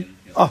nursing,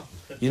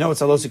 you know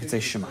it's alos, you could say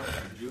Shema.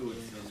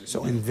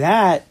 So in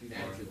that,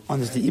 on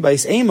this the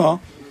Ibais Ema,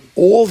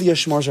 all the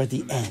Ashmars are at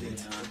the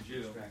end.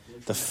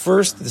 The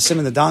first, the sim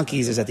and the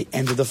donkeys is at the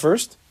end of the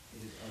first.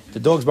 The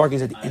dog's barking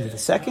is at the end of the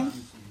second.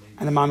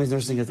 And the mommy's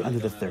nursing is at the end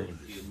of the third.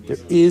 There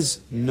is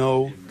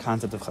no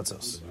concept of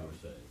chatzos.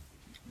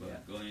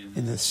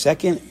 In the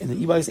second, in the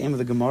Ibais Ema of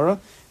the Gemara,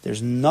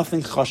 there's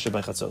nothing chashav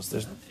by chatzos.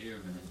 There's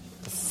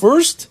the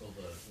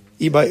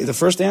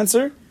first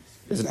answer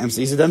is an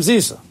emsisa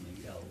demsisa.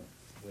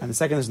 And the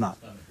second is not.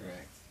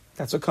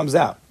 That's what comes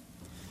out.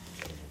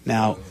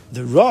 Now,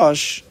 the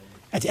Rosh,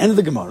 at the end of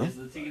the Gemara,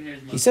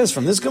 he says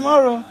from this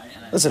Gemara,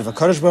 listen, if a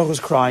Kadosh Baruch Hu is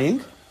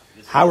crying,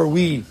 how are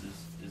we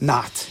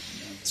not?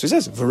 So he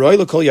says, V'roi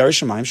l'kol yar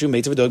shamayim shu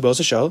meitav v'dog b'os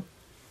hashel.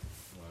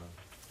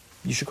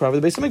 You should cry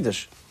with the Beis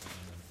HaMikdash.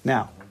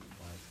 Now,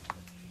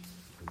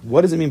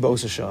 what does it mean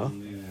b'os hashel?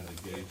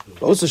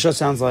 B'os hashel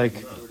sounds like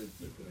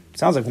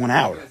 1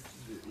 hour.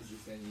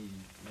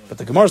 But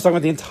the Gemara is talking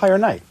about the entire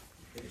night.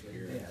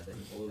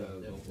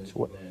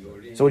 So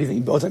what do you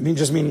think? Both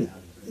just mean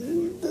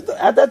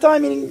at that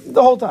time, meaning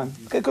the whole time.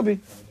 Okay, it could be.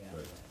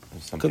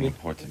 There's something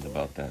important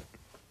about that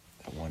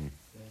one.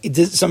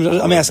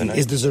 I'm asking,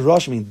 does the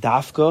Rosh mean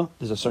dafka?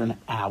 There's a certain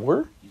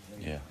hour?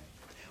 Yeah.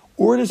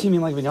 Or does he mean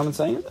like Binyamin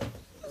saying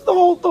the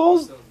whole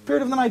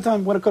period of the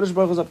nighttime when a Kadosh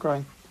Baruch Hu is up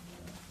crying?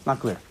 It's not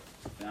clear.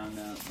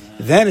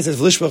 Then it says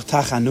v'lishpoch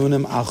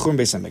tachanunim al churm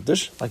beis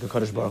hamikdash, like a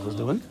Kadosh Baruch Hu is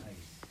doing.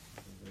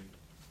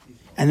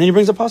 And then he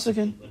brings a pasuk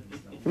in.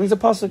 We don't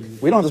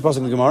have this pasuk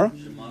in the Gemara.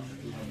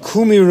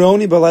 Kumi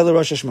roni b'layla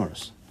rosh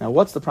hashmoros. Now,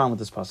 what's the problem with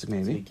this pasuk?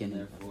 Maybe.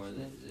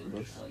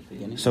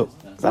 So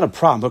it's not a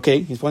problem.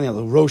 Okay, he's pointing out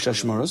the rosh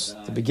hashmoros,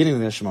 the beginning of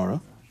the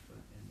hashmora,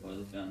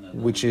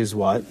 which is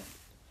what?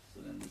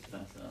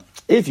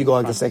 If you go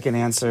like the second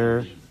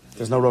answer,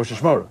 there's no rosh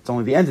hashmora. It's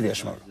only the end of the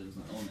hashmora.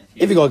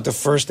 If you go like the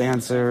first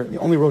answer, the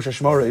only rosh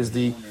hashmora is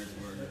the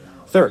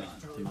third.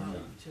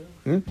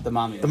 The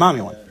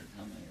mommy one.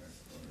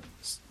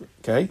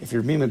 Okay, if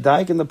you're being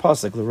medayik in the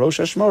pasuk, the rosh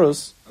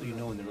hashmoros. You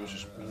know when the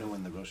rosh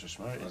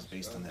hashmara is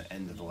based on the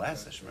end of the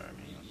last hashmara.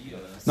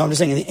 No, I'm just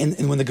saying,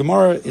 and when the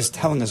Gemara is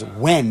telling us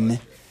when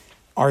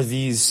are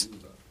these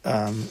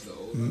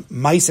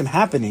maisim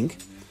happening,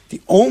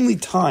 the only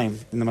time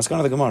in the Maskana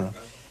of the Gemara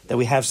that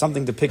we have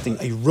something depicting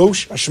a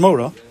rosh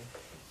hashmora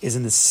is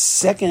in the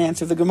second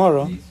answer of the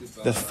Gemara,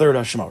 the third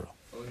hashmora.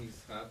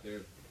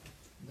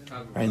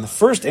 Right, and the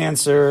first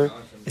answer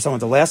is talking about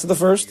the last of the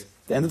first,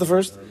 the end of the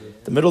first,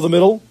 the middle of the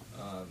middle,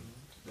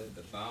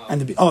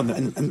 and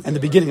the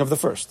beginning of the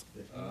first,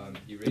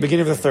 the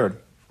beginning of the third.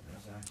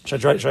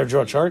 Should I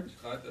draw a chart?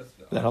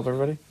 Does that help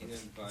everybody?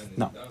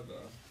 No.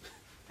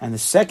 And the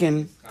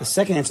second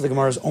answer to the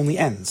Gemara is only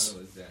ends,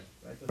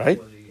 right?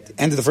 The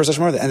end of the first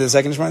hashmara, the end of the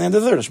second hashmara, the end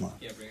of the third hashmara.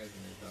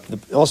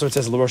 Also, it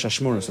says l'rosh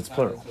hashmura, so it's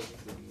plural.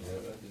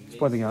 Just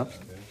pointing out.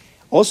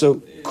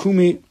 Also,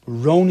 kumi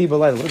roni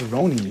b'layla. What does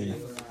roni mean?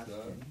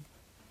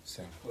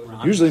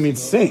 Usually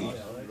means sing.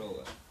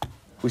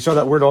 We saw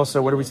that word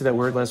also. Where did we see that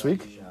word last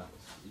week?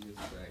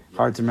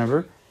 Hard to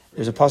remember.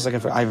 There's a pasuk.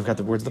 I haven't got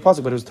the words of the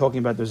pasuk, but it was talking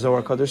about the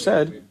Zohar Kadosh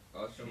said,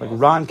 like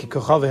Ran ki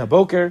kochavei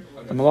haboker,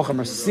 the malachim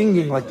are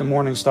singing like the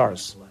morning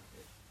stars.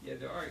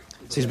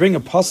 So he's bringing a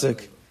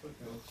pasuk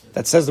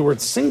that says the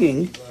word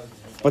singing,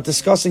 but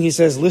discussing, he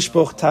says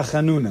lishpoch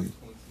tachanunim.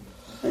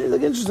 There's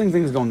like interesting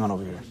things going on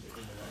over here.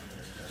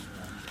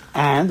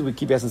 And we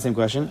keep asking the same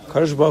question.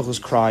 Kadosh Baruch Hu is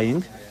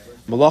crying,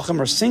 malachim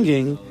are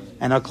singing,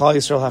 and our Klal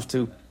Yisrael have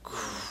to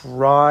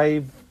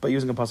cry by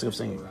using a pasuk of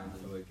singing.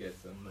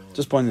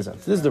 Just pointing this out.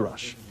 This is the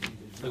rush.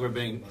 It's like we're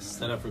being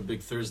set up for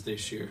Big Thursday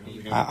shear.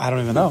 I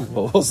don't even know,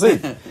 but we'll see.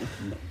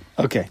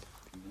 Okay.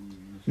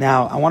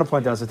 Now, I want to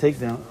point out, so take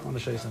down, I want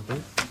to show you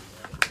something.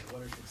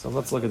 So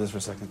let's look at this for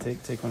a second.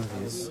 Take one of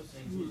these.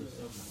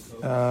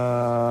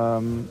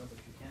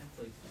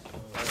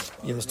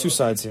 There's two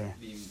sides here.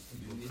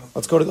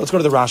 Let's go to the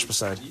Rashba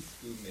side.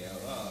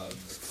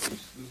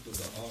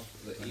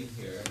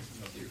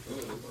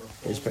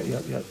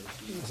 Yep.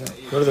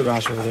 Go to the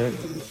Rash over there.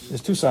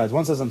 There's two sides.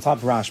 One says on top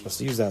Rashba,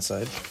 so use that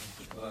side.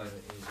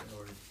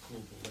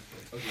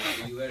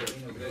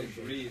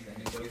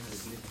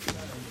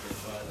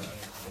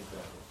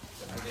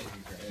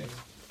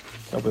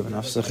 Hope we have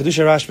enough. So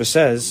Chidusha Rashba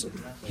says,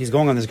 he's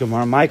going on this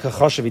Gemara, Mai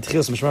kachashav,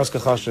 itchils mishmaros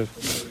kachashav.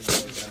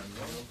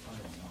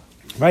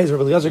 Right, so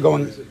Rabbi Eliezer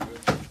going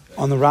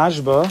on the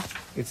Rashba,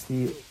 it's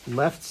the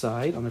left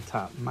side on the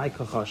top, Mai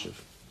kachashav.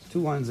 2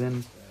 lines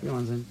in, 3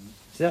 lines in.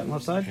 See that on the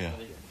left side? Yeah.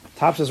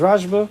 Top says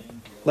Rashba,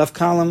 left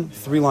column,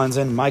 3 lines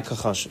in, Mai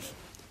kachashav.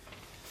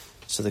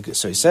 So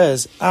he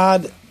says,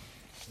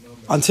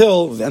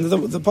 until the end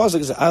of the pasuk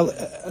is the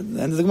end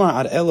of the Gemara,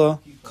 ad ela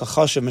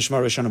kachashav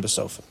mishmar rishona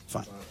b'sofa.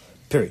 Fine.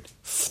 Period.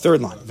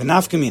 3rd line.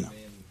 V'naf kamina.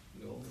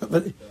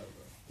 But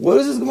what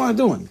is this Gemara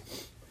doing?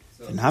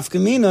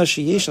 Nafkamina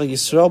sheyesh al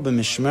Yisrael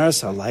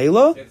b'mishmaros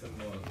halayla,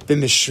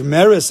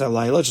 b'mishmaros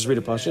halayla. Just read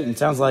a pashut. It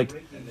sounds like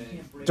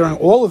during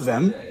all of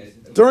them,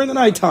 during the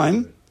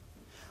nighttime,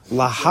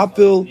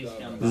 lahapil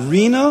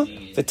rina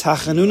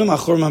v'tachanunam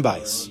achor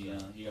mabayis.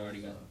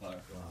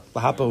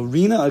 Lahapil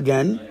rina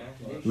again.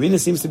 Rina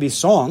seems to be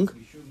song.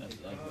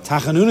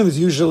 Tachanunim is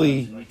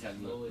usually,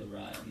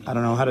 I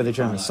don't know, how do they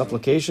translate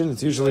supplication?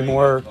 It's usually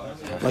more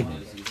like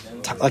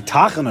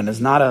tachanun is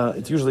not a,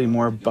 it's usually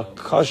more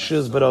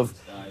bakashas, but of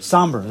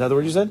somber. Is that the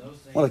word you said?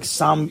 More like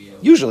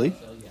usually.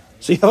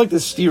 So you have like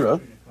this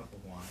stira.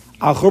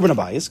 Al churban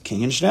abayis,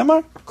 king and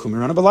shnemar,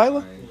 kumirana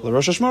balayla,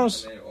 l'rosh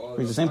hashmoros.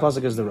 It's the same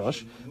pasuk as the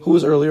Rosh. Who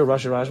was earlier,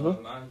 Rosh or Rashba?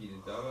 I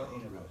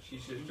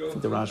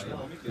think the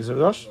Rashba. Is it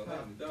Rosh?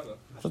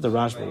 I thought the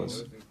Rashba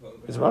was.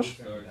 Is it Rosh?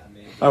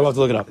 We'll have to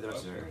look it up.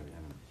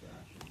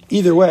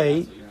 Either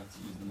way,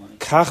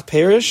 Kach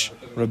Perish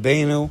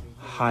Rabbeinu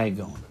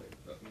Haigon.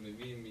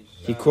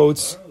 He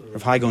quotes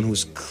Rav Haigon,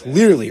 who's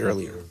clearly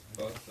earlier.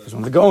 He's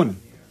one of the Gaonim.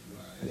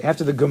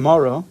 After the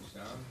Gemara,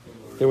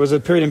 there was a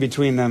period in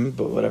between them,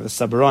 but whatever,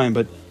 Sabarayim,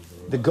 but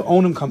the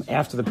Gaonim come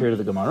after the period of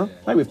the Gemara.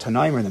 Right? We have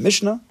Tanaim in the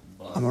Mishnah,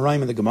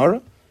 Amarayim in the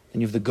Gemara,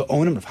 and you have the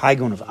Gaonim, Rav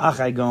Haigon, Rav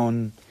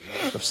Achaigon,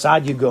 Rav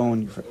Sadya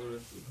Gaon,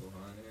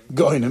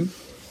 Gaonim,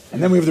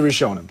 and then we have the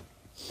Rishonim.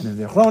 And then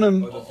the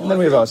Achronim, and then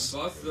we have us.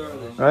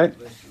 Right?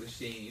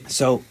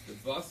 So,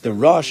 the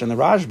Rosh and the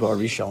Rashba are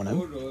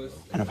Rishonim,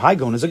 and Rav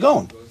Haigon is a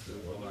Gaon.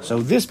 So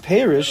this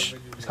parish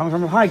is coming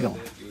from Rav Haigon.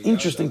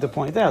 Interesting to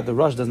point out, the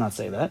Rosh does not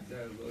say that.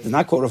 Does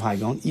not quote Rav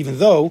Haigon, even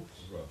though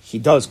he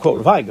does quote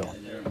Rav Haigon.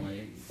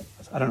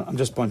 I don't know, I'm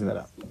just pointing that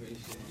out.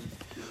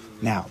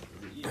 Now,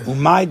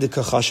 Umay de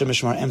Kachasha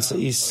Mishmar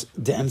Emsa'is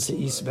de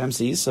Emsa'is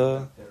B'Emsa'is.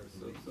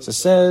 So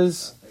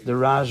says the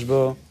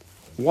Rashba,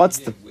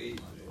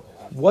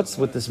 what's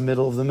with this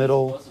middle of the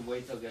middle?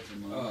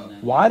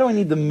 Why do I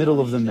need the middle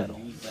of the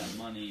middle?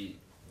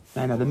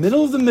 Now, the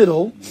middle of the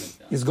middle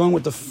is going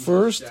with the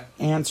first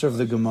answer of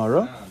the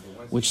Gemara,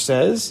 which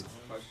says,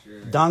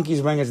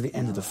 donkey's braying is at the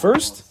end of the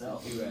first,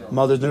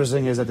 mother's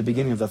nursing is at the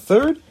beginning of the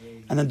third,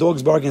 and then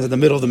dog's barking is at the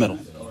middle of the middle.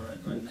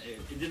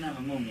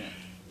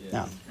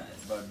 Now,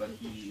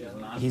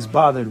 he's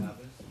bothered.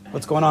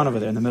 What's going on over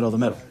there in the middle of the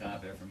middle?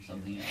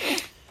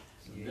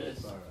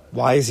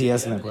 Why is he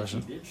asking that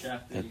question?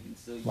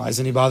 Why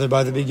isn't he bothered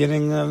by the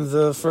beginning of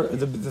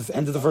the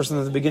end of the first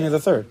and the beginning of the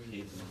third?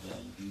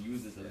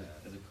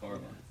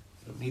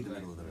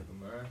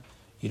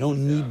 You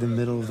don't need the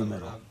middle of the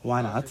middle.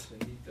 Why not?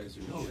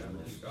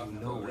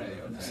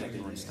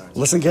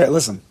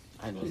 Listen.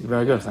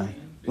 Very good thing.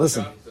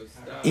 Listen.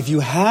 If you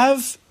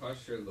have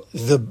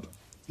the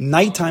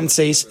nighttime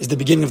tzeis is the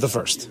beginning of the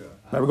first.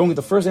 Right, we're going with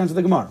the first answer of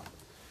the Gemara.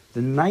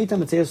 The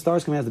nighttime tzeis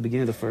stars coming out at the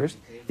beginning of the first.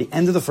 The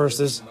end of the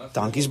first is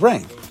donkey's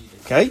braying.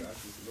 Okay?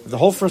 The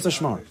whole first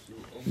Ashmar.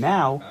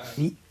 Now,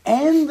 the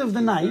end of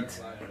the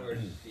night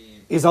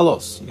is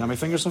alos. You got my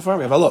fingers so far?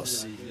 We have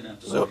alos.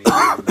 So,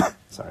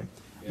 sorry.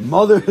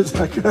 Mother is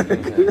like,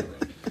 I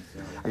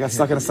got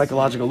stuck in a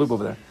psychological loop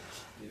over there.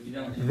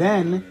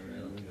 Then,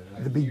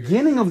 the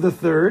beginning of the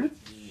third,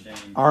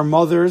 our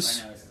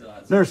mother's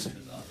nursing.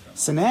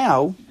 So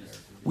now,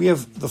 we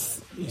have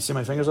you see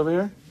my fingers over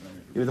here?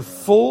 You have the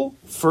full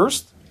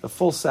first, the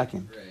full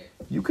second.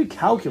 You could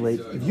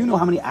calculate, if you know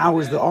how many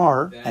hours there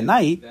are at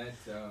night,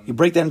 you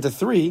break that into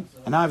 3,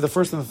 and now I have the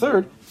first and the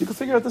third, you can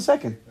figure out the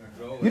second.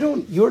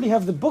 You already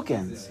have the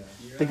bookends.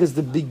 Because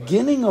the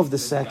beginning of the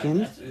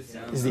second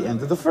is the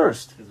end of the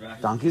first.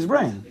 Donkey's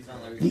braying.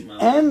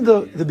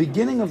 The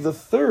beginning of the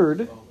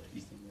third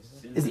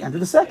is the end of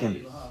the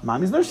second.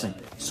 Mommy's nursing.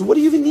 So what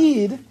do you even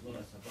need?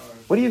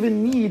 What do you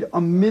even need a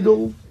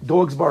middle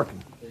dog's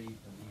barking?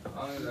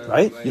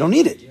 Right? You don't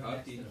need it.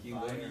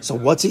 So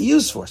what's it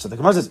used for? So the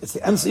Gemara says, it's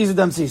the MC's and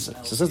MC's.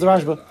 So says the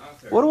Rashba,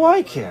 what do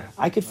I care?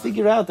 I could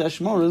figure out the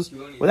Ashmoras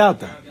without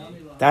that.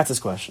 That's his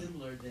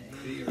question.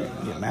 You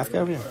got a math guy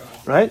over here?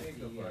 Right?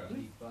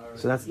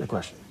 So that's the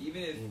question.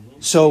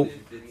 So,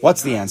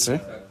 what's the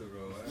answer?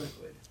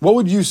 What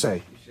would you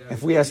say?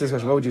 If we ask this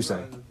question, what would you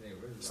say?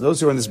 So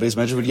those who are in this base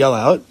measure would yell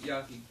out,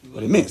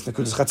 what it means. The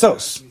Kudas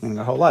Chatzos. Meaning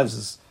our whole lives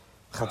is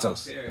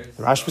Chatzos.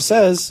 The Rashba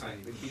says,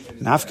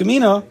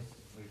 Nafkamina,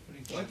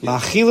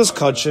 La'achilas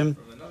Kodshim.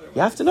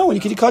 You have to know when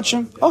you can eat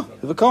Kodshim. Oh, you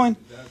have a coin.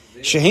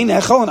 Shehein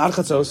Echol and Ad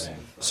Chatzos.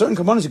 Certain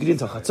karbonos you can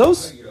eat until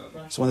Chatzos.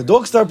 So when the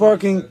dogs start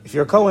barking, if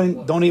you're a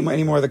Kohen, don't eat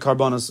any more of the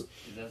karbonos.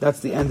 That's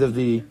the end of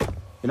the...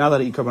 You're not allowed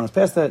to eat karbanos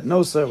past that.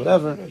 No, sir,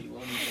 whatever.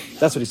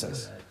 That's what he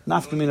says.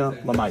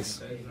 Nafkamina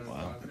lamais.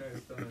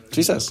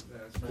 She says.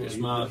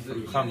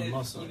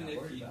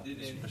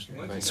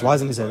 So why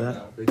doesn't he say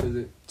that?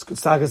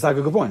 It's a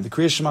good point. The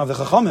Kriya Shema of the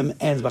Chachamim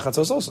ends by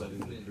Chatzos also.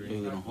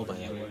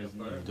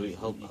 Do we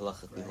hold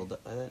halachically hold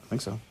up by that? I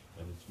think so.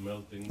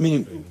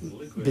 Meaning,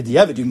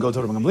 b'diavad you can go to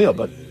Rabban Gamliel,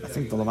 but I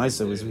think the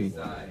lamaisa was we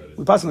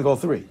pass on the goal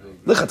 3.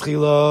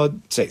 Lichatchila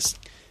says.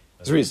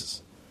 There's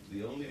reasons.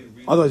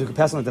 Otherwise, you could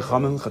pass on the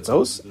Chamim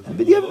Chatzos, and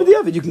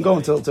b'diavad you can go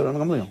until Rabban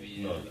Gamliel.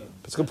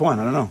 It's a good point.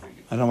 I don't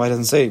know why he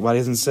doesn't say.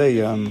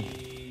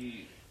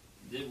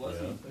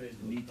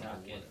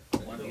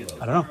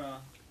 I don't know.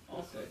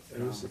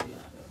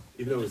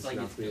 Even though it's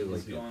not really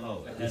like,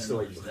 it's still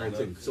like,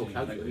 it's still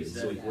calculated.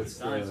 So like, what's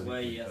the,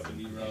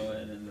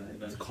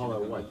 to call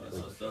out what?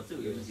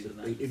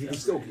 Like, if you can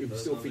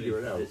still figure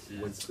it out,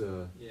 what's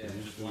the?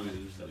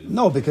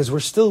 No, because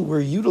we're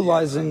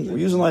utilizing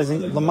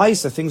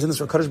Lamaisa, things in this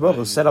world. Kadosh Baruch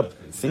Hu set up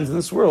things in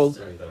this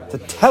world to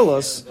tell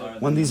us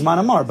when these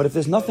manam are. But if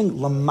there's nothing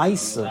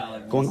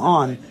Lamaisa going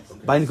on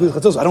by including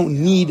Chatzos, I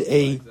don't need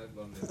a,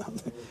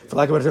 for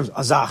lack of better terms,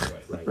 a zach,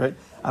 right?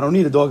 I don't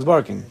need a dog's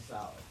barking.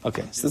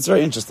 Okay, so that's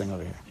very interesting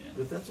over here.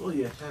 But that's all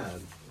you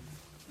had.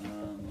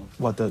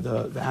 What,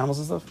 the animals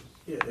and stuff?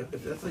 Yeah,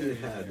 if that's all you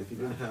had, if you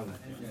didn't have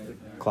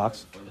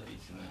Clocks?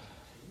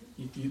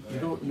 you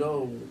don't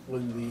know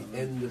when the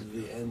end of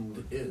the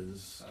end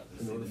is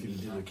in order for you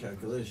to do the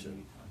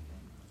calculation.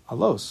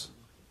 Alos.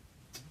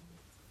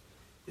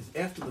 It's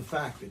after the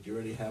fact that you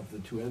already have the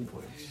two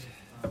endpoints.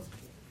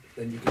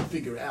 Then you can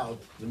figure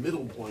out the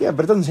middle point. Yeah,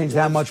 but it doesn't change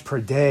that much per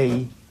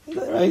day,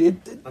 right?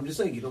 I'm just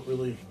saying you don't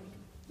really.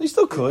 They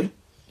still could.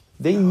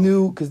 They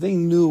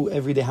knew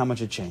every day how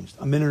much it changed.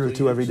 A minute or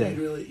two every day.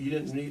 You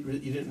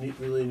didn't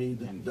really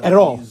need the at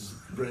all.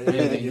 Brain,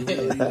 and you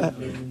really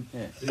didn't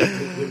need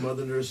the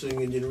mother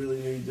nursing, and you didn't really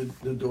need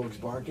the dogs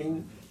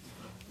barking.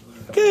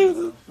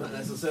 Okay, Not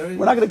necessary.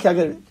 we're not going to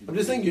calculate it. I'm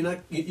just saying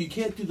you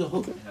can't do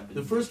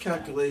the first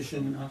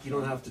calculation. You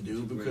don't have to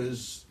do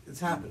because it's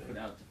happening,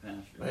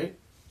 right?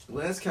 The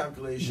last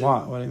calculation.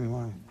 Why? What do you mean?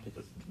 Why?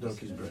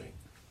 Donkey's brain.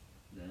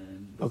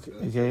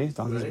 Okay.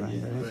 Donkey's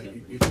brain.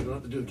 Right. You don't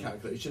have to do the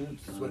calculation.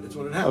 It's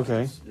when it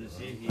happens.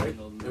 Okay. Right?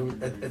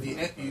 And at the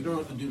end, you don't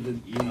have to do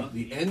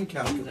the end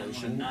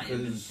calculation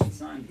because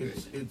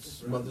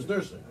it's mother's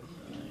nursing.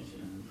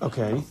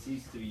 Okay.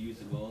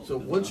 So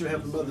once you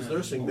have the mother's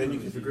nursing, then you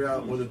can figure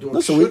out when the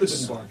dog should have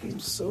been barking.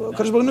 So Kadosh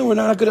Baruch Hu knew we're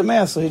not good at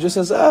math, so he just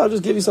says, "I'll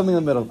just give you something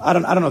in the middle." I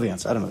don't know the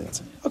answer.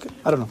 Okay,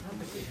 I don't know.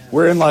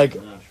 We're in like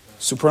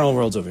supernal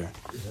worlds over here.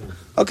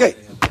 Okay,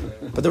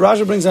 but the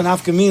Raja brings an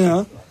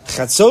afkamina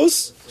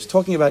chatzos. He's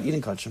talking about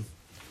eating kachim.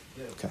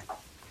 Okay.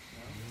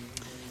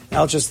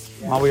 Now just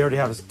while we already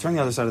have it, turn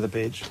the other side of the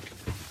page.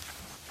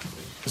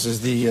 This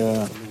is the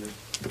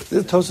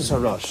Tosas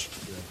HaRosh.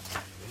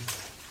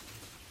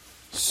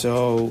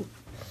 So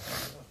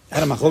I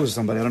had a machlokas with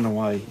somebody. I don't know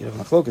why you have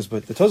a machlokas,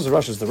 but the Tosas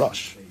HaRosh is the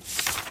Rosh.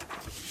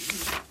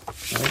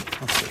 Right?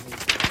 Let's see.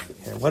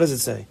 Here, what does it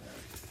say?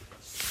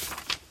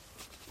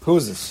 Who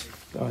is this?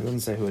 Oh, it doesn't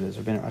say who it is.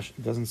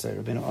 It doesn't say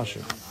Rabbeinu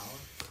Asher.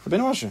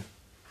 Rabbeinu Asher.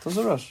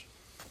 Tosas HaRosh.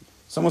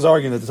 Someone's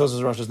arguing that the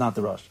Tosas HaRosh is not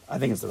the Rosh. I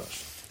think it's the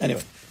Rosh.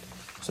 Anyway,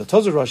 so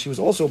Tosas HaRosh, he was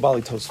also a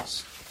Bali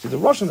Tosas. See, the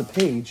Rosh on the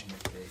page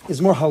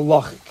is more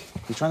halachic.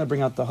 He's trying to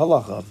bring out the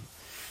halacha,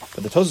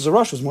 but the Tosas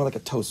HaRosh was more like a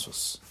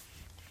Tosfos.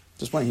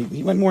 Just when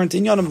he went more into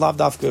Inyanim, Lav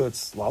Dafka,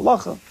 it's La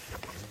Halacha.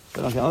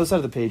 But on the other side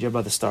of the page, you have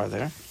about the star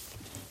there.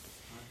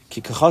 Ki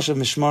kachashav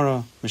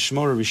mishmora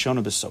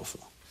rishona besofa.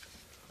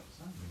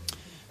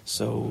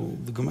 So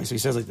he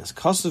says like this: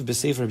 Kasav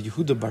b'sefer of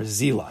Yehuda Bar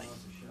Zilai.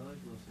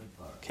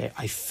 Okay,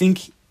 I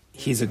think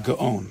he's a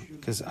Gaon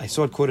because I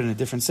saw it quoted in a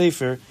different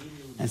sefer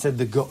and it said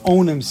the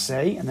Gaonim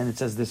say, and then it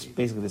says this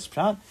basically this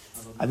pshat.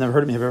 I've never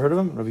heard of him. Have you ever heard of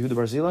him? Rabbi Yehuda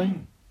Bar Zilai?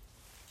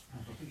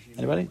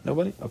 Anybody?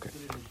 Nobody? Okay.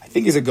 I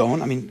think he's a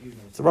Gaon. I mean,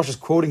 the Rosh is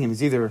quoting him.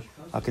 He's either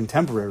a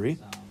contemporary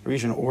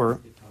Rishon or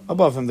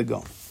above him, the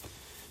Gaon.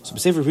 So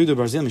b'sefer Yehuda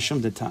Bar Zilai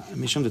mishum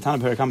detana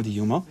perakam di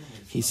Yuma.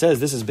 He says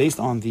this is based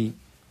on the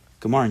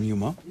Gemara in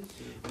Yuma.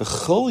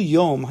 B'chol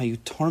yom hayu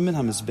tormin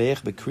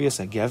hamizbeach b'kriyas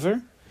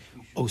hagever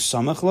o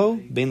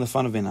samachlo bein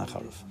lefanav bein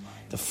acharav.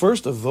 The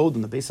first avod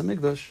in the Beis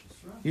Hamikdash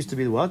used to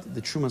be what?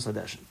 The Trumas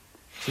Hadeshin.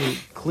 To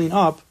clean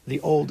up the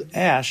old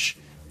ash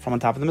from on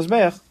top of the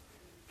mizbeach,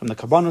 from the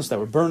karbanos that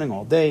were burning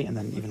all day and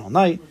then even all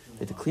night. They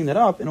had to clean it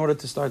up in order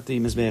to start the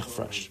mizbeach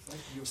fresh.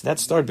 So that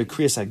started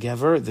b'kriyas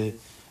hagever, the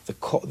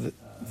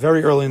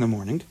very early in the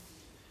morning.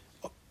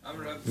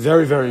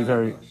 Very, very,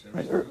 very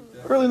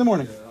early in the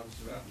morning.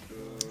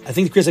 I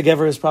think the Kriyas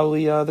HaGever is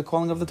probably the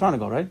calling of the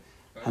Tarnagol, right?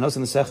 I know it's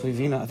in the Sech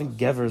Vivina. I think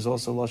Gever is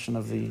also Lashon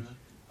of the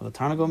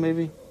Tarnagol,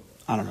 maybe?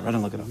 I don't know. I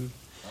didn't look it up.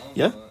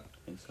 Yeah?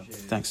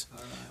 Thanks.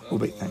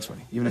 Thanks,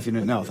 buddy. Even if you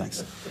didn't know,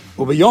 thanks.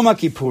 Uba Yom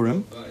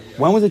HaKippurim.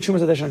 When was the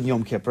Chumas Hadesh on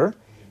Yom Kippur?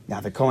 Now,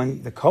 the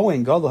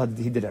Kohen Gadol,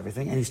 he did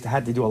everything, and he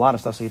had to do a lot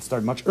of stuff, so he'd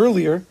start much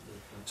earlier.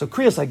 So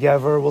Kriyas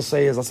HaGever, we'll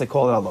say, let's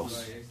call it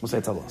Alos. We'll say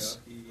it's Alos.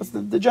 That's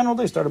the general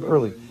day started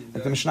early.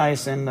 Like the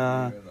Mishnayos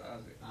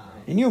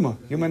in Yuma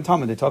and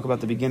Talmud, they talk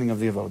about the beginning of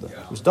the Avodah.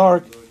 It was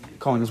dark,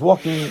 Kohen is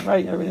walking,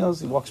 right? Everything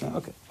else, he walks around.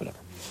 Okay, whatever.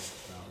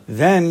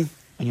 Then,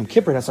 on Yom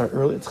Kippur, that's our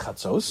early, it's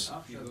Chatzos.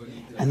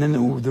 And then the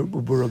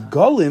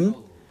Regalim,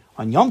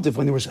 on Yom Tov,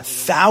 when there was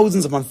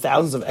thousands upon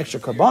thousands of extra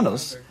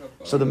karbanos,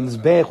 so the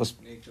Mizbeach was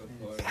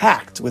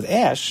packed with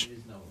ash,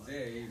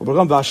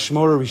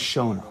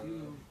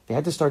 they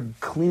had to start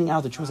cleaning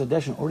out the Chumas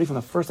Hadeshin already from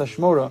the first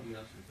Ashmora,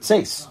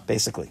 Seis,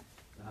 basically.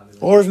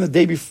 Or from the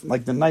day before,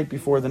 like the night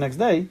before the next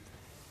day,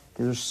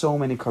 because there's so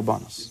many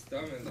karbanos.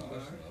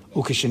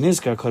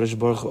 Ukeshenizkar Kadosh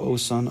Baruch Hu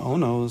Osan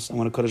Onos, and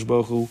when a Kadosh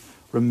Baruch Hu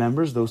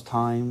remembers those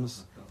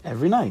times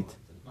every night,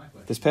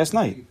 this past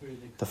night,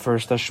 the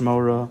first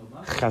Ashmora,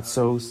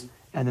 Chatzos,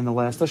 and then the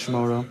last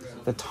Ashmora,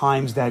 the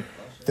times that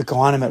the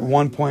Kohanim at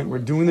one point were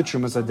doing the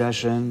Trumas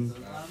Hadeshin,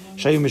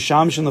 Shayu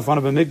Mishamshin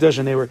Lefanav B'Mikdash,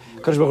 and they were,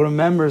 Kadosh Baruch Hu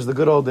remembers the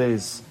good old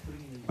days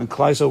when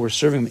Klal Yisrael were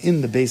serving him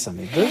in the Beis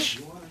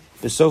HaMikdash,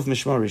 B'Sof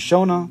Mishmar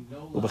Rishona,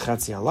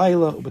 U'B'Chatzi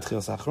HaLayla,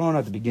 U'B'Tchilas HaAchrona,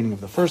 at the beginning of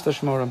the first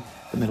Ashmora,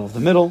 the middle of the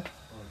middle,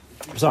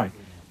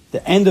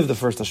 the end of the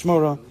first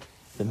Ashmora,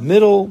 the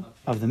middle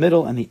of the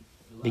middle, and the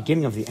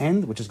beginning of the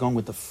end, which is going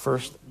with the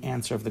first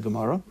answer of the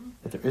Gemara,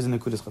 that there is an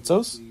Nekudas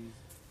Chatzos.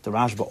 The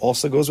Rashba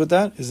also goes with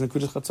that, is an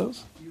Nekudas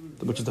Chatzos,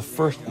 which is the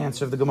first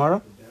answer of the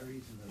Gemara.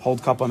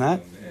 Hold cup on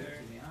that.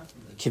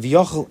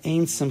 Kiviyachol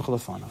ein simcha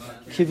lefanav.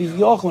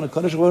 Kiviyachol, when a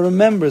Kadosh Baruch Hu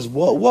remembers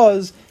what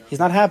was, he's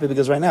not happy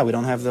because right now we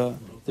don't have the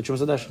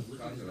Trumas Hadeshin.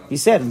 He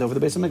saddened over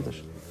the Beis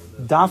HaMikdash.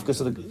 Dafka,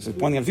 so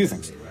pointing out a few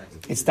things.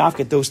 It's Dafka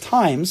at those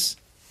times,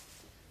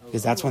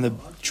 because that's when the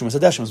Trumas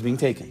Hadeshin was being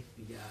taken.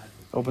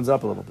 Opens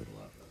up a little bit.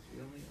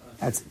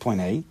 That's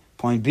point A.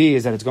 Point B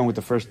is that it's going with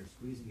the first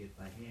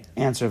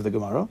answer of the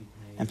Gemara.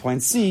 And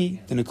point C,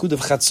 the Nekud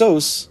of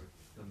Chatzos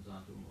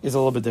is a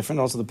little bit different.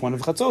 Also, the point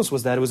of Chatzos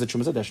was that it was a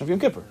Trumas Hadeshin of Yom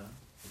Kippur.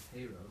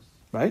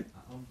 Right?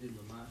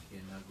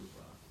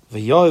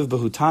 V'yoyev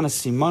behutana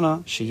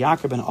simana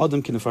sheyakar ben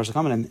adam kinufar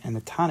shakaman, and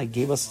the Tana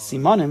gave us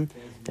simanim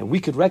that we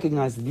could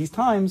recognize that these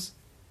times,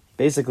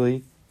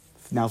 basically,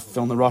 now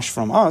fill in the rush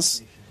from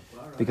us,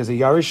 because a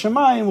Yarish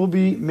Shemayim will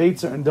be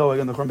Meitzer and Doeg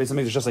on the Chorban Beis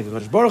HaMikdash, just like the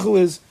Kadosh Baruch Hu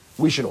is,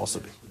 we should also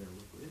be.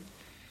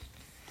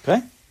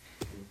 Okay?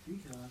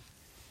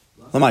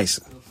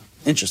 Lamaisa.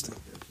 Interesting.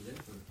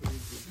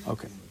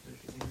 Okay.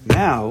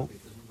 Now,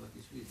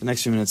 the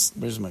next few minutes,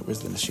 where's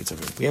the sheets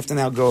over here? We have to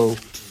now go.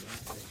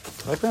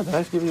 Did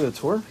I give you the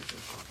tour?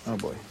 Oh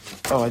boy.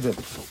 Oh, I did.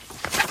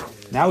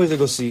 Now we have to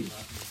go see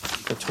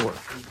the tour.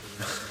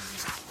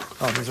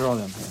 Oh, these are all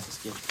them.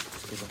 Yeah.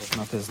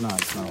 Not this,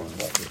 not. It's not all of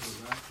that.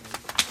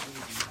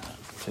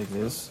 Take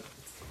this.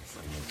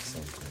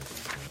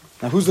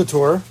 Now, who's the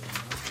tour?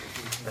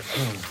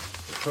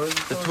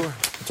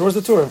 The tour is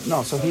the tour.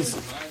 No, so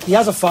he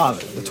has a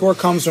father. The tour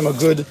comes from a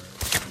good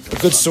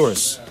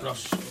source.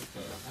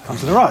 Comes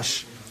from the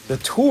Rush. The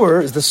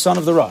tour is the son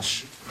of the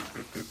Rush.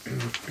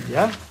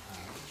 Yeah?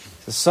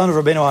 The son of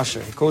Rabbeinu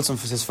Asher. He quotes him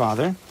for his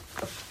father.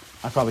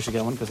 I probably should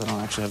get one because I don't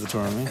actually have the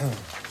tour on me. You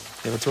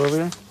have a tour over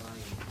here?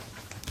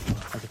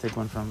 I could take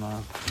one from...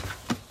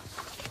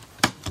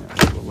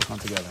 we'll look on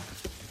together.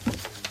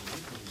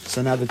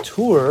 So now the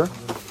tour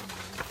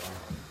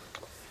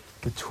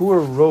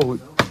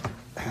wrote...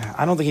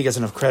 I don't think he gets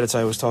enough credit, so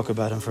I always talk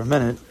about him for a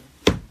minute.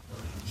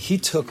 He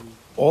took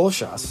all of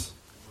Shas,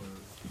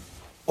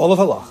 all of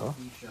Halacha,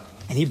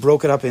 and he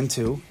broke it up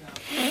into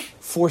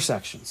 4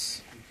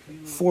 sections.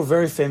 4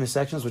 very famous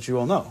sections, which you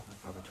all know.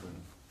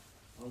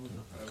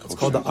 It's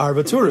called the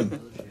Arbaturim,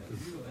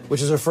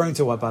 which is referring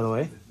to what, by the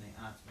way?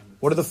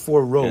 What are the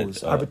 4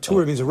 rows?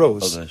 Arbatur means a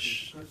rose.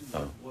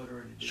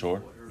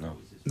 Shore?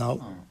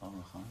 No.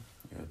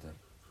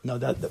 No,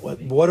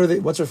 what are they?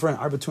 What's referring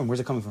to Arbaturim? Where's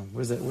it coming from?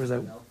 Where's that?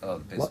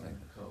 What?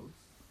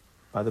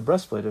 By the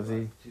breastplate of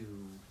the.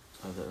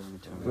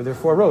 Were there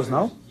 4 rows?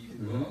 No.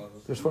 Mm-hmm.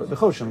 There's 4. The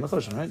Choshen,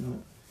 right?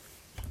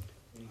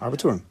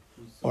 Arbaturim,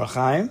 Or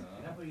Chaim,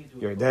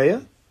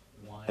 Yeridea,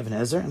 Even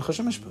Ezer, and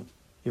Choshen Mishpat.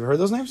 You ever heard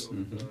those names?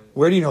 Mm-hmm.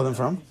 Where do you know them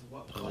from?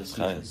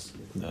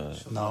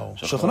 No,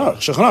 Shulchan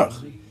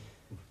Aruch.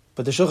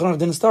 But the Shulchan Aruch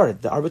didn't start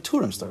it. The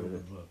Arbaturim started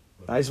it.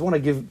 I'd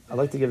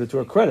like to give the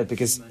Torah credit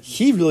because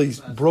he really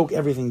broke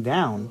everything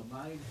down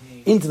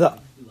into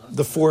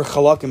the 4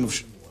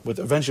 chalakim, what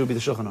eventually will be the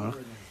Shulchan Aruch.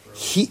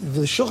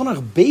 The Shulchan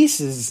Aruch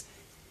bases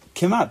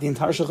came out. The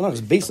entire Shulchan Aruch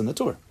is based on the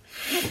Torah.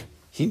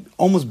 He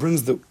almost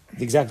brings the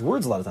exact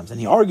words a lot of times, and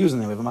he argues,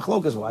 and then we have a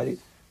machlokas. Why?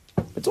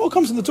 It all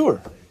comes from the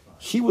Torah.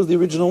 He was the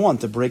original one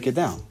to break it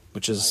down,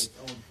 which is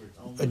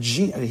a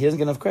genius. He doesn't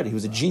get enough credit. He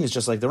was a genius,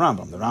 just like the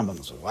Rambam. The Rambam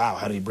was wow.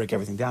 How did he break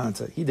everything down?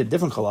 He did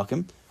different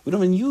chalakim. We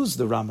don't even use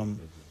the Rambam,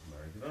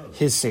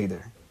 his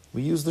Seder.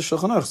 We use the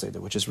Shulchan Aruch Seder,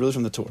 which is really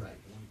from the Torah.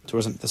 The Torah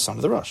is the son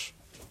of the Rush.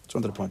 Just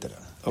wanted to point that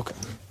out. Okay.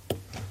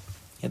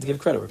 You have to give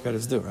credit where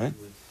credit's due, right?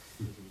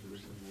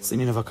 It's the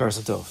meaning of Hakar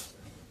Satov.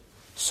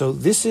 So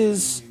this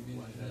is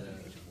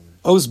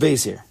O's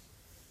base here.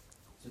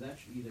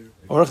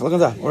 Look at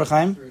that. Orach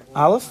Chaim,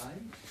 Aleph.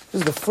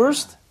 This is the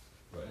first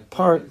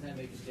part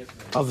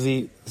of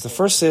it's the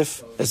first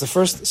sif, it's the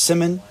first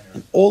siman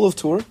in all of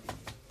Torah.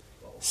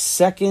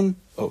 Second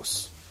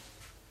Os.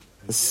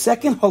 The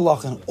second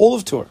halacha in all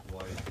of Torah.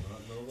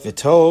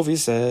 V'tov, he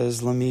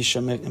says,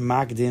 Lamisha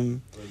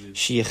magdim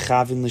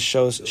sheyechavin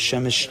l'shos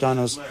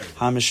shemishtanos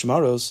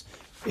hamishmaros.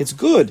 It's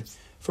good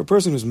for a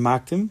person who's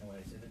magdim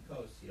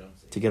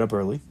to get up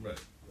early.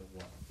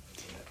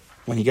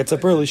 When he gets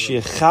up early,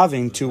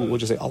 sheyechavin to, we'll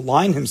just say,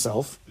 align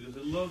himself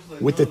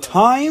with the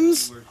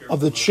times of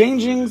the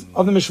changing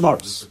of the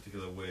mishmaros.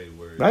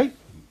 Right?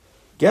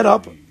 Get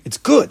up. It's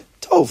good.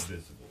 Tov.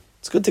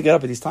 It's good to get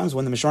up at these times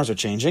when the mishmaros are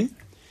changing.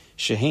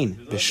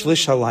 Shehin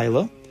b'shlish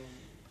halayla,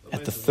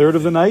 at the 3rd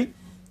of the night.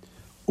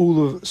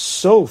 Ulu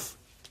sof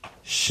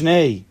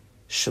shnei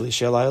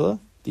shlish halayla,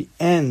 the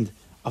end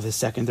of the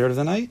 2nd third of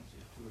the night.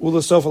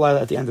 Ula Sof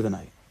Alayla at the end of the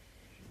night.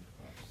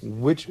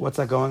 What's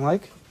that going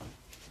like?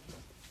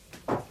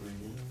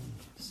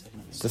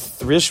 It's the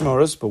 3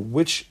 Ashmoros, but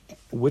which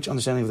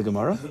understanding of the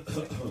Gemara?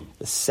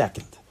 The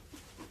second.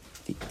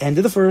 The end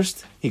of the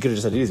first, he could have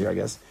just said it easier, I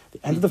guess.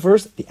 The end of the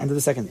first, the end of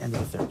the second, the end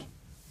of the third.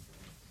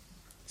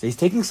 So he's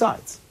taking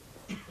sides.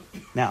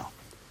 Now,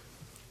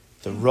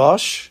 the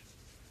Rosh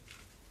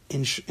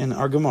in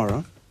our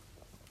Gemara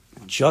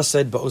just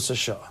said Ba'osa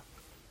Shah.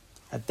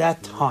 At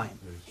that time,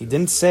 he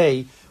didn't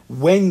say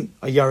when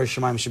a Yaresh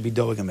Shemaim should be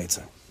Doeg and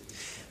Meitzah.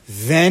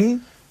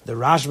 Then the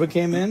Rashba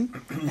came in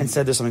and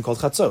said there's something called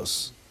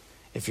Chatzos.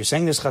 If you're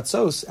saying there's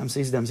Chatzos,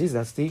 MCs,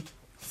 that's the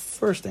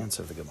first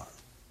answer of the Gemara.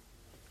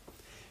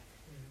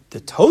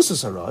 The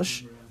Tosas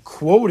Harash,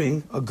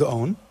 quoting a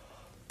Gaon,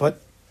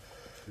 but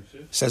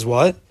says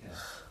what?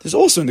 There's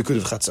also a Nikud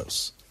of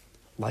Chatzos.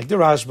 Like the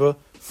Rashba,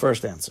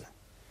 first answer.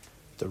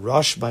 The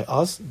Rosh by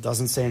us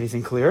doesn't say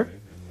anything clear.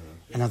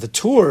 And now the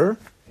Tur,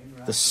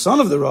 the son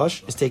of the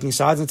Rosh, is taking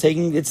sides and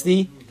it's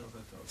the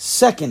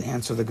second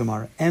answer of the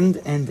Gemara. End.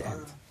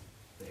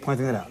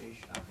 Pointing that out.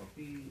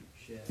 You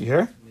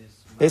hear?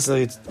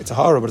 Basically, it's a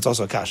horror, but it's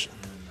also a kasha.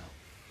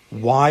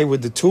 Why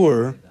would the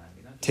Tur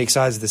take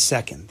sides of the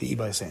second, the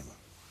Ibai Sema?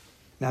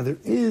 Now, there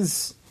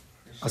is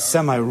a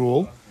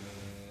semi-rule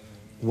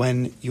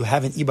when you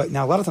have an Ibai.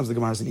 Now, a lot of times the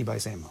Gemara is an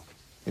Ibai Sema.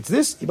 It's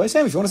this, Ibai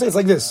Sema. If you want to say it's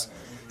like this.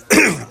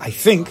 I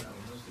think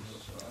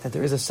that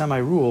there is a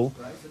semi-rule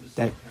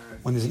that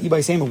when there's an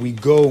Ibai Sema, we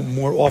go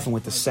more often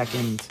with the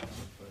second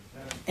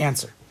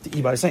answer, the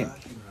Ibai Sema.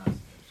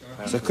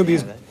 So it could be...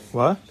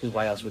 What? Because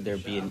why else would there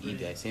be an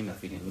Ibai Sema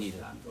if we didn't need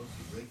it?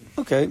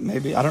 Okay,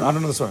 maybe. I don't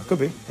know the Surah. It could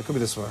be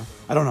the Surah.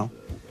 I don't know.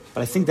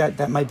 But I think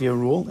that might be a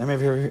rule.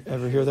 Anybody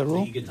ever hear that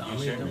rule? See,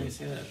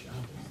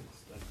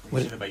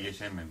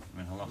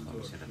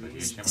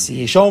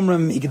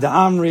 Yeshomrim, Igda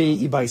Amri,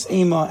 Ibais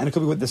Ema, and it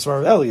could be with the Surah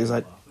of Eli. Is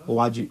that, well,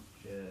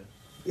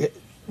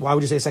 why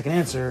would you say a second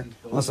answer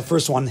unless the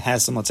first one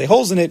has some, let's say,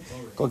 holes in it?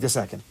 Go with the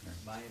second.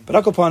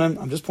 But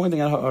Akopanim, I'm just pointing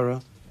out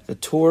Ha'ara, the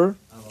Tur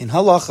in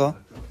Halacha,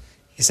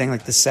 he's saying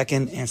like the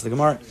second answer to the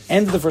Gemara,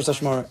 end of the first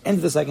Ashmora, end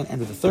of the second,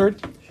 end of the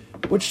third,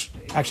 which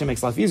actually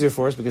makes life easier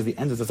for us because the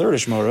end of the third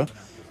Ashmora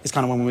is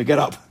kind of when we get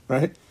up,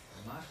 right?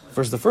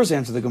 Versus the first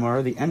answer to the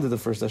Gemara, the end of the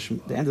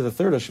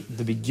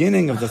the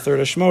beginning of the third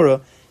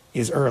Ashmora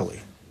is early.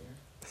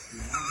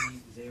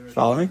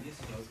 Follow me?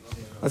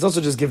 Let's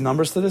also just give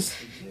numbers to this.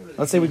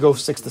 Let's say we go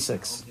 6 to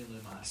 6.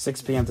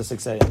 6 p.m. to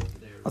 6 a.m.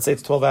 Let's say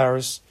it's 12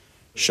 hours,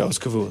 shows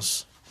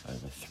Kavuas.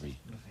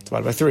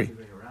 Divided by 3.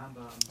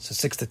 So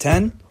 6 to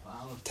 10,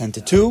 10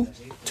 to 2,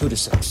 2 to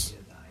 6.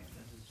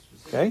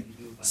 Okay?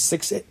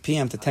 6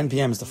 p.m. to 10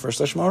 p.m. is the first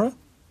Ashmora.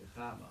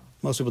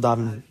 Most people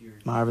daven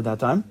Ma'ariv at that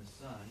time.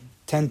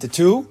 10 to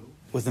 2,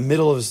 with the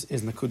middle is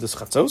Nakudas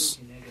Chatzos.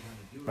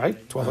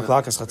 Right? 12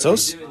 o'clock is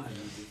Chatzos.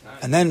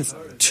 And then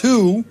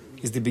 2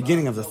 is the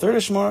beginning of the third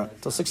Ashmora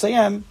till 6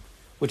 a.m.,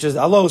 which is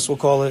Alos, we'll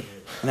call it,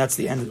 and that's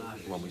the end.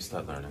 When we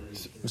start learning.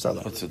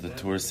 What's the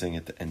Torah saying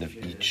at the end of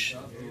each?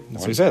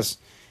 That's what he says.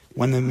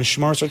 When the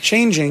mishmaros are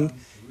changing,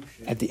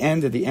 at the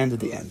end.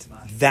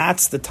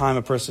 That's the time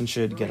a person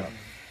should get up.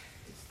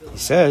 He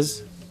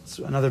says,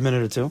 another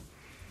minute or two.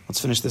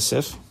 Let's finish this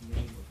sif.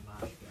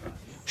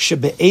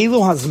 Shebe'elu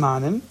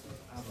hazmanim,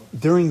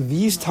 during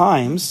these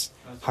times,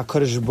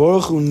 HaKadosh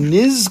Baruch Hu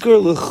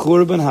nizgar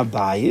l'churban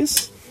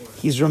habayis.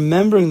 He's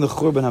remembering the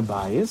churban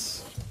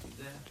habayis.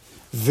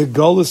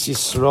 V'golus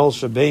Yisrael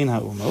shebein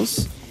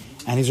ha'umos,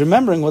 and he's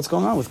remembering what's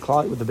going on with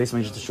the base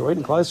of destroyed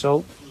and Klal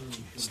Yisrael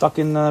stuck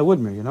in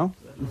Woodmere. You know,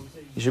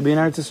 he should be in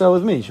Eretz Yisrael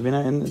with me. He should be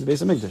in the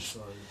base of Mikdash.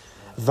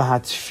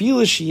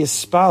 V'hatfila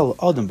sheyispal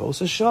adam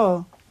b'osa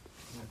shah,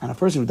 and a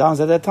person who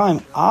downs at that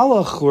time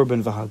ala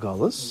churban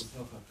v'hagolus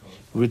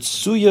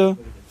ritzuya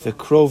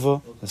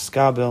v'krova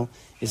v'skabel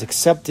is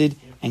accepted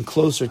and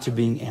closer to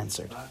being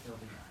answered.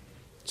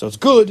 So it's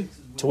good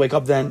to wake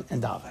up then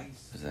and daven.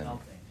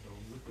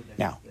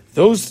 Now,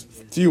 those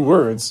few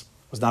words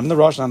was not in the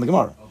Rosh, not in the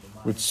Gemara.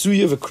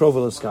 Ritzuya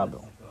v'krova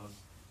l'skabel.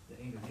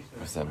 What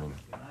does that mean?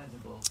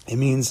 It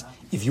means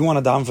if you want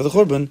to daven for the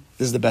Churban,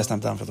 this is the best time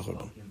to daven for the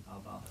Churban.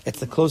 It's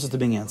the closest to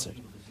being answered.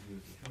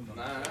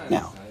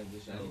 Now,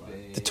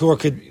 the Torah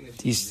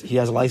he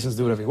has a license to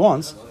do whatever he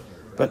wants,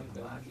 but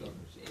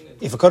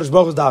if a Kadosh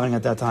Baruch is davening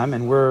at that time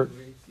and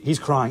he's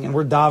crying and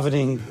we're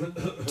davening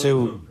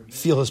to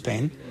feel his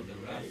pain,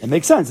 it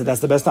makes sense that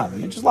that's the best time. I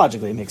mean, just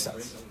logically, it makes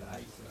sense.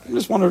 I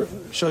just want to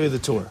show you the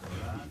Torah.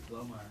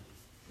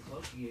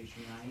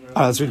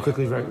 Let's read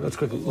quickly. Let's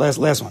quickly. Last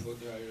one.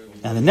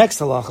 And the next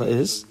halacha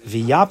is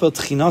v'yapel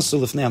tchinasu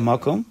lifnei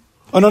hamakom.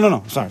 Oh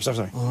no. Sorry.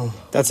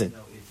 That's it.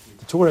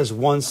 The Torah has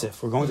one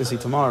sif. We're going to see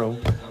tomorrow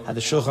how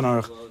the Shulchan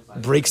Aruch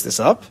breaks this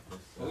up,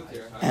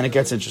 and it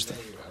gets interesting.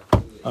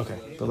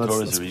 Okay, but the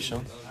Torah is a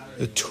Rishon.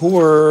 The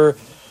Torah.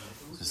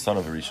 He's the son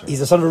of a Rishon. He's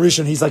the son of a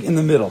Rishon. He's like in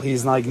the middle.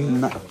 He's like in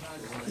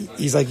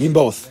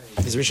both.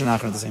 He's Rishon and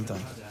Achron at the same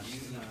time.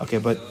 Okay,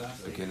 but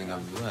Beginning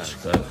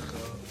of the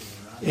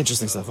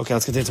interesting stuff. Okay,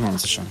 let's continue tomorrow,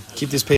 Mr. Sean. Keep this page.